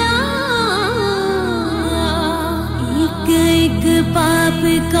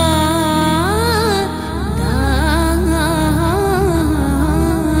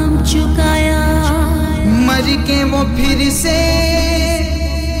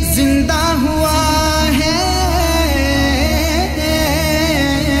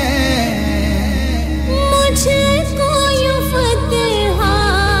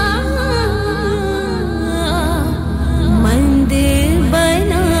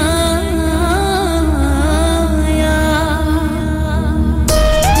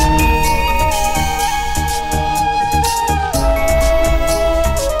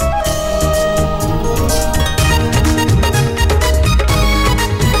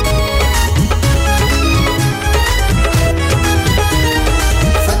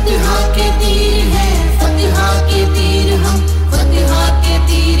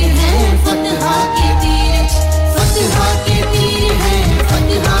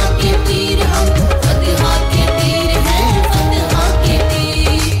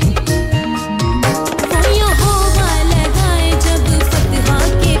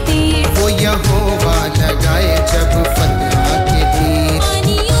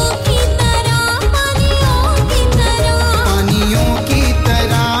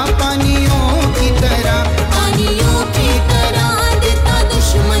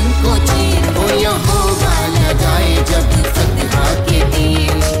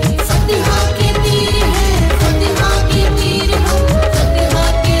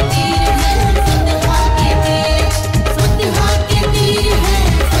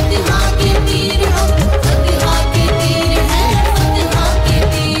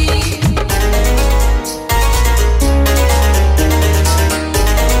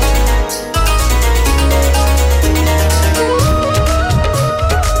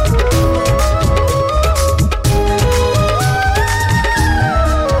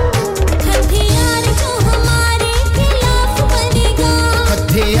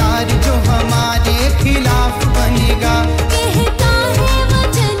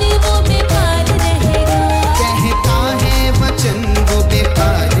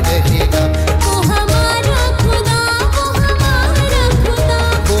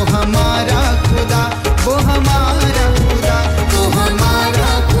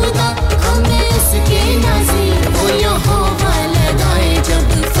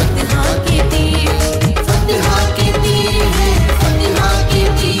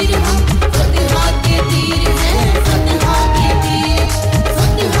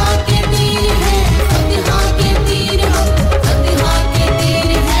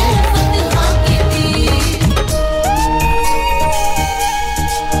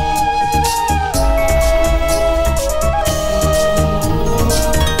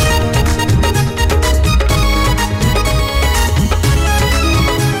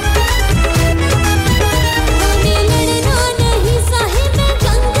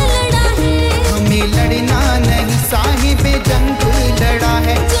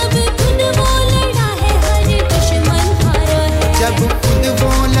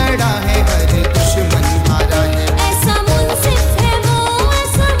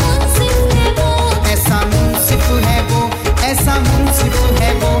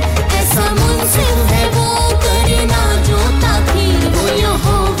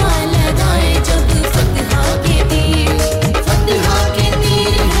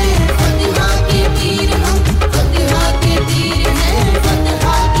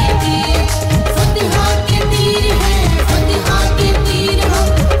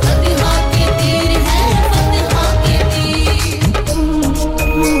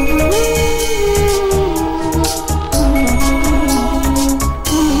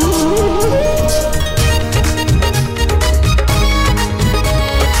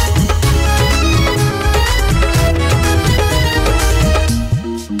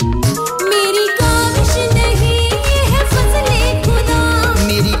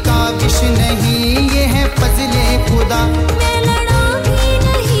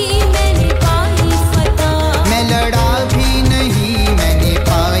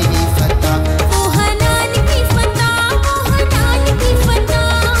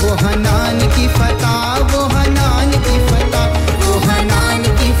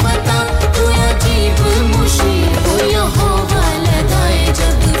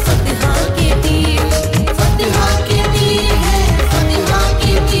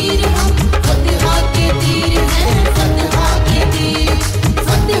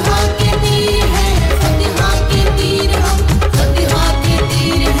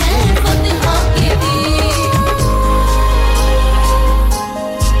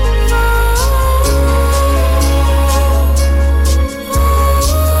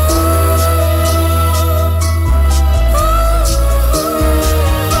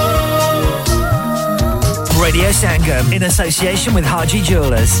Sangam, in association with Haji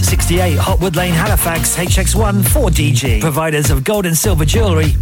Jewellers, 68 Hotwood Lane, Halifax, HX1 4DG. Providers of gold and silver jewellery,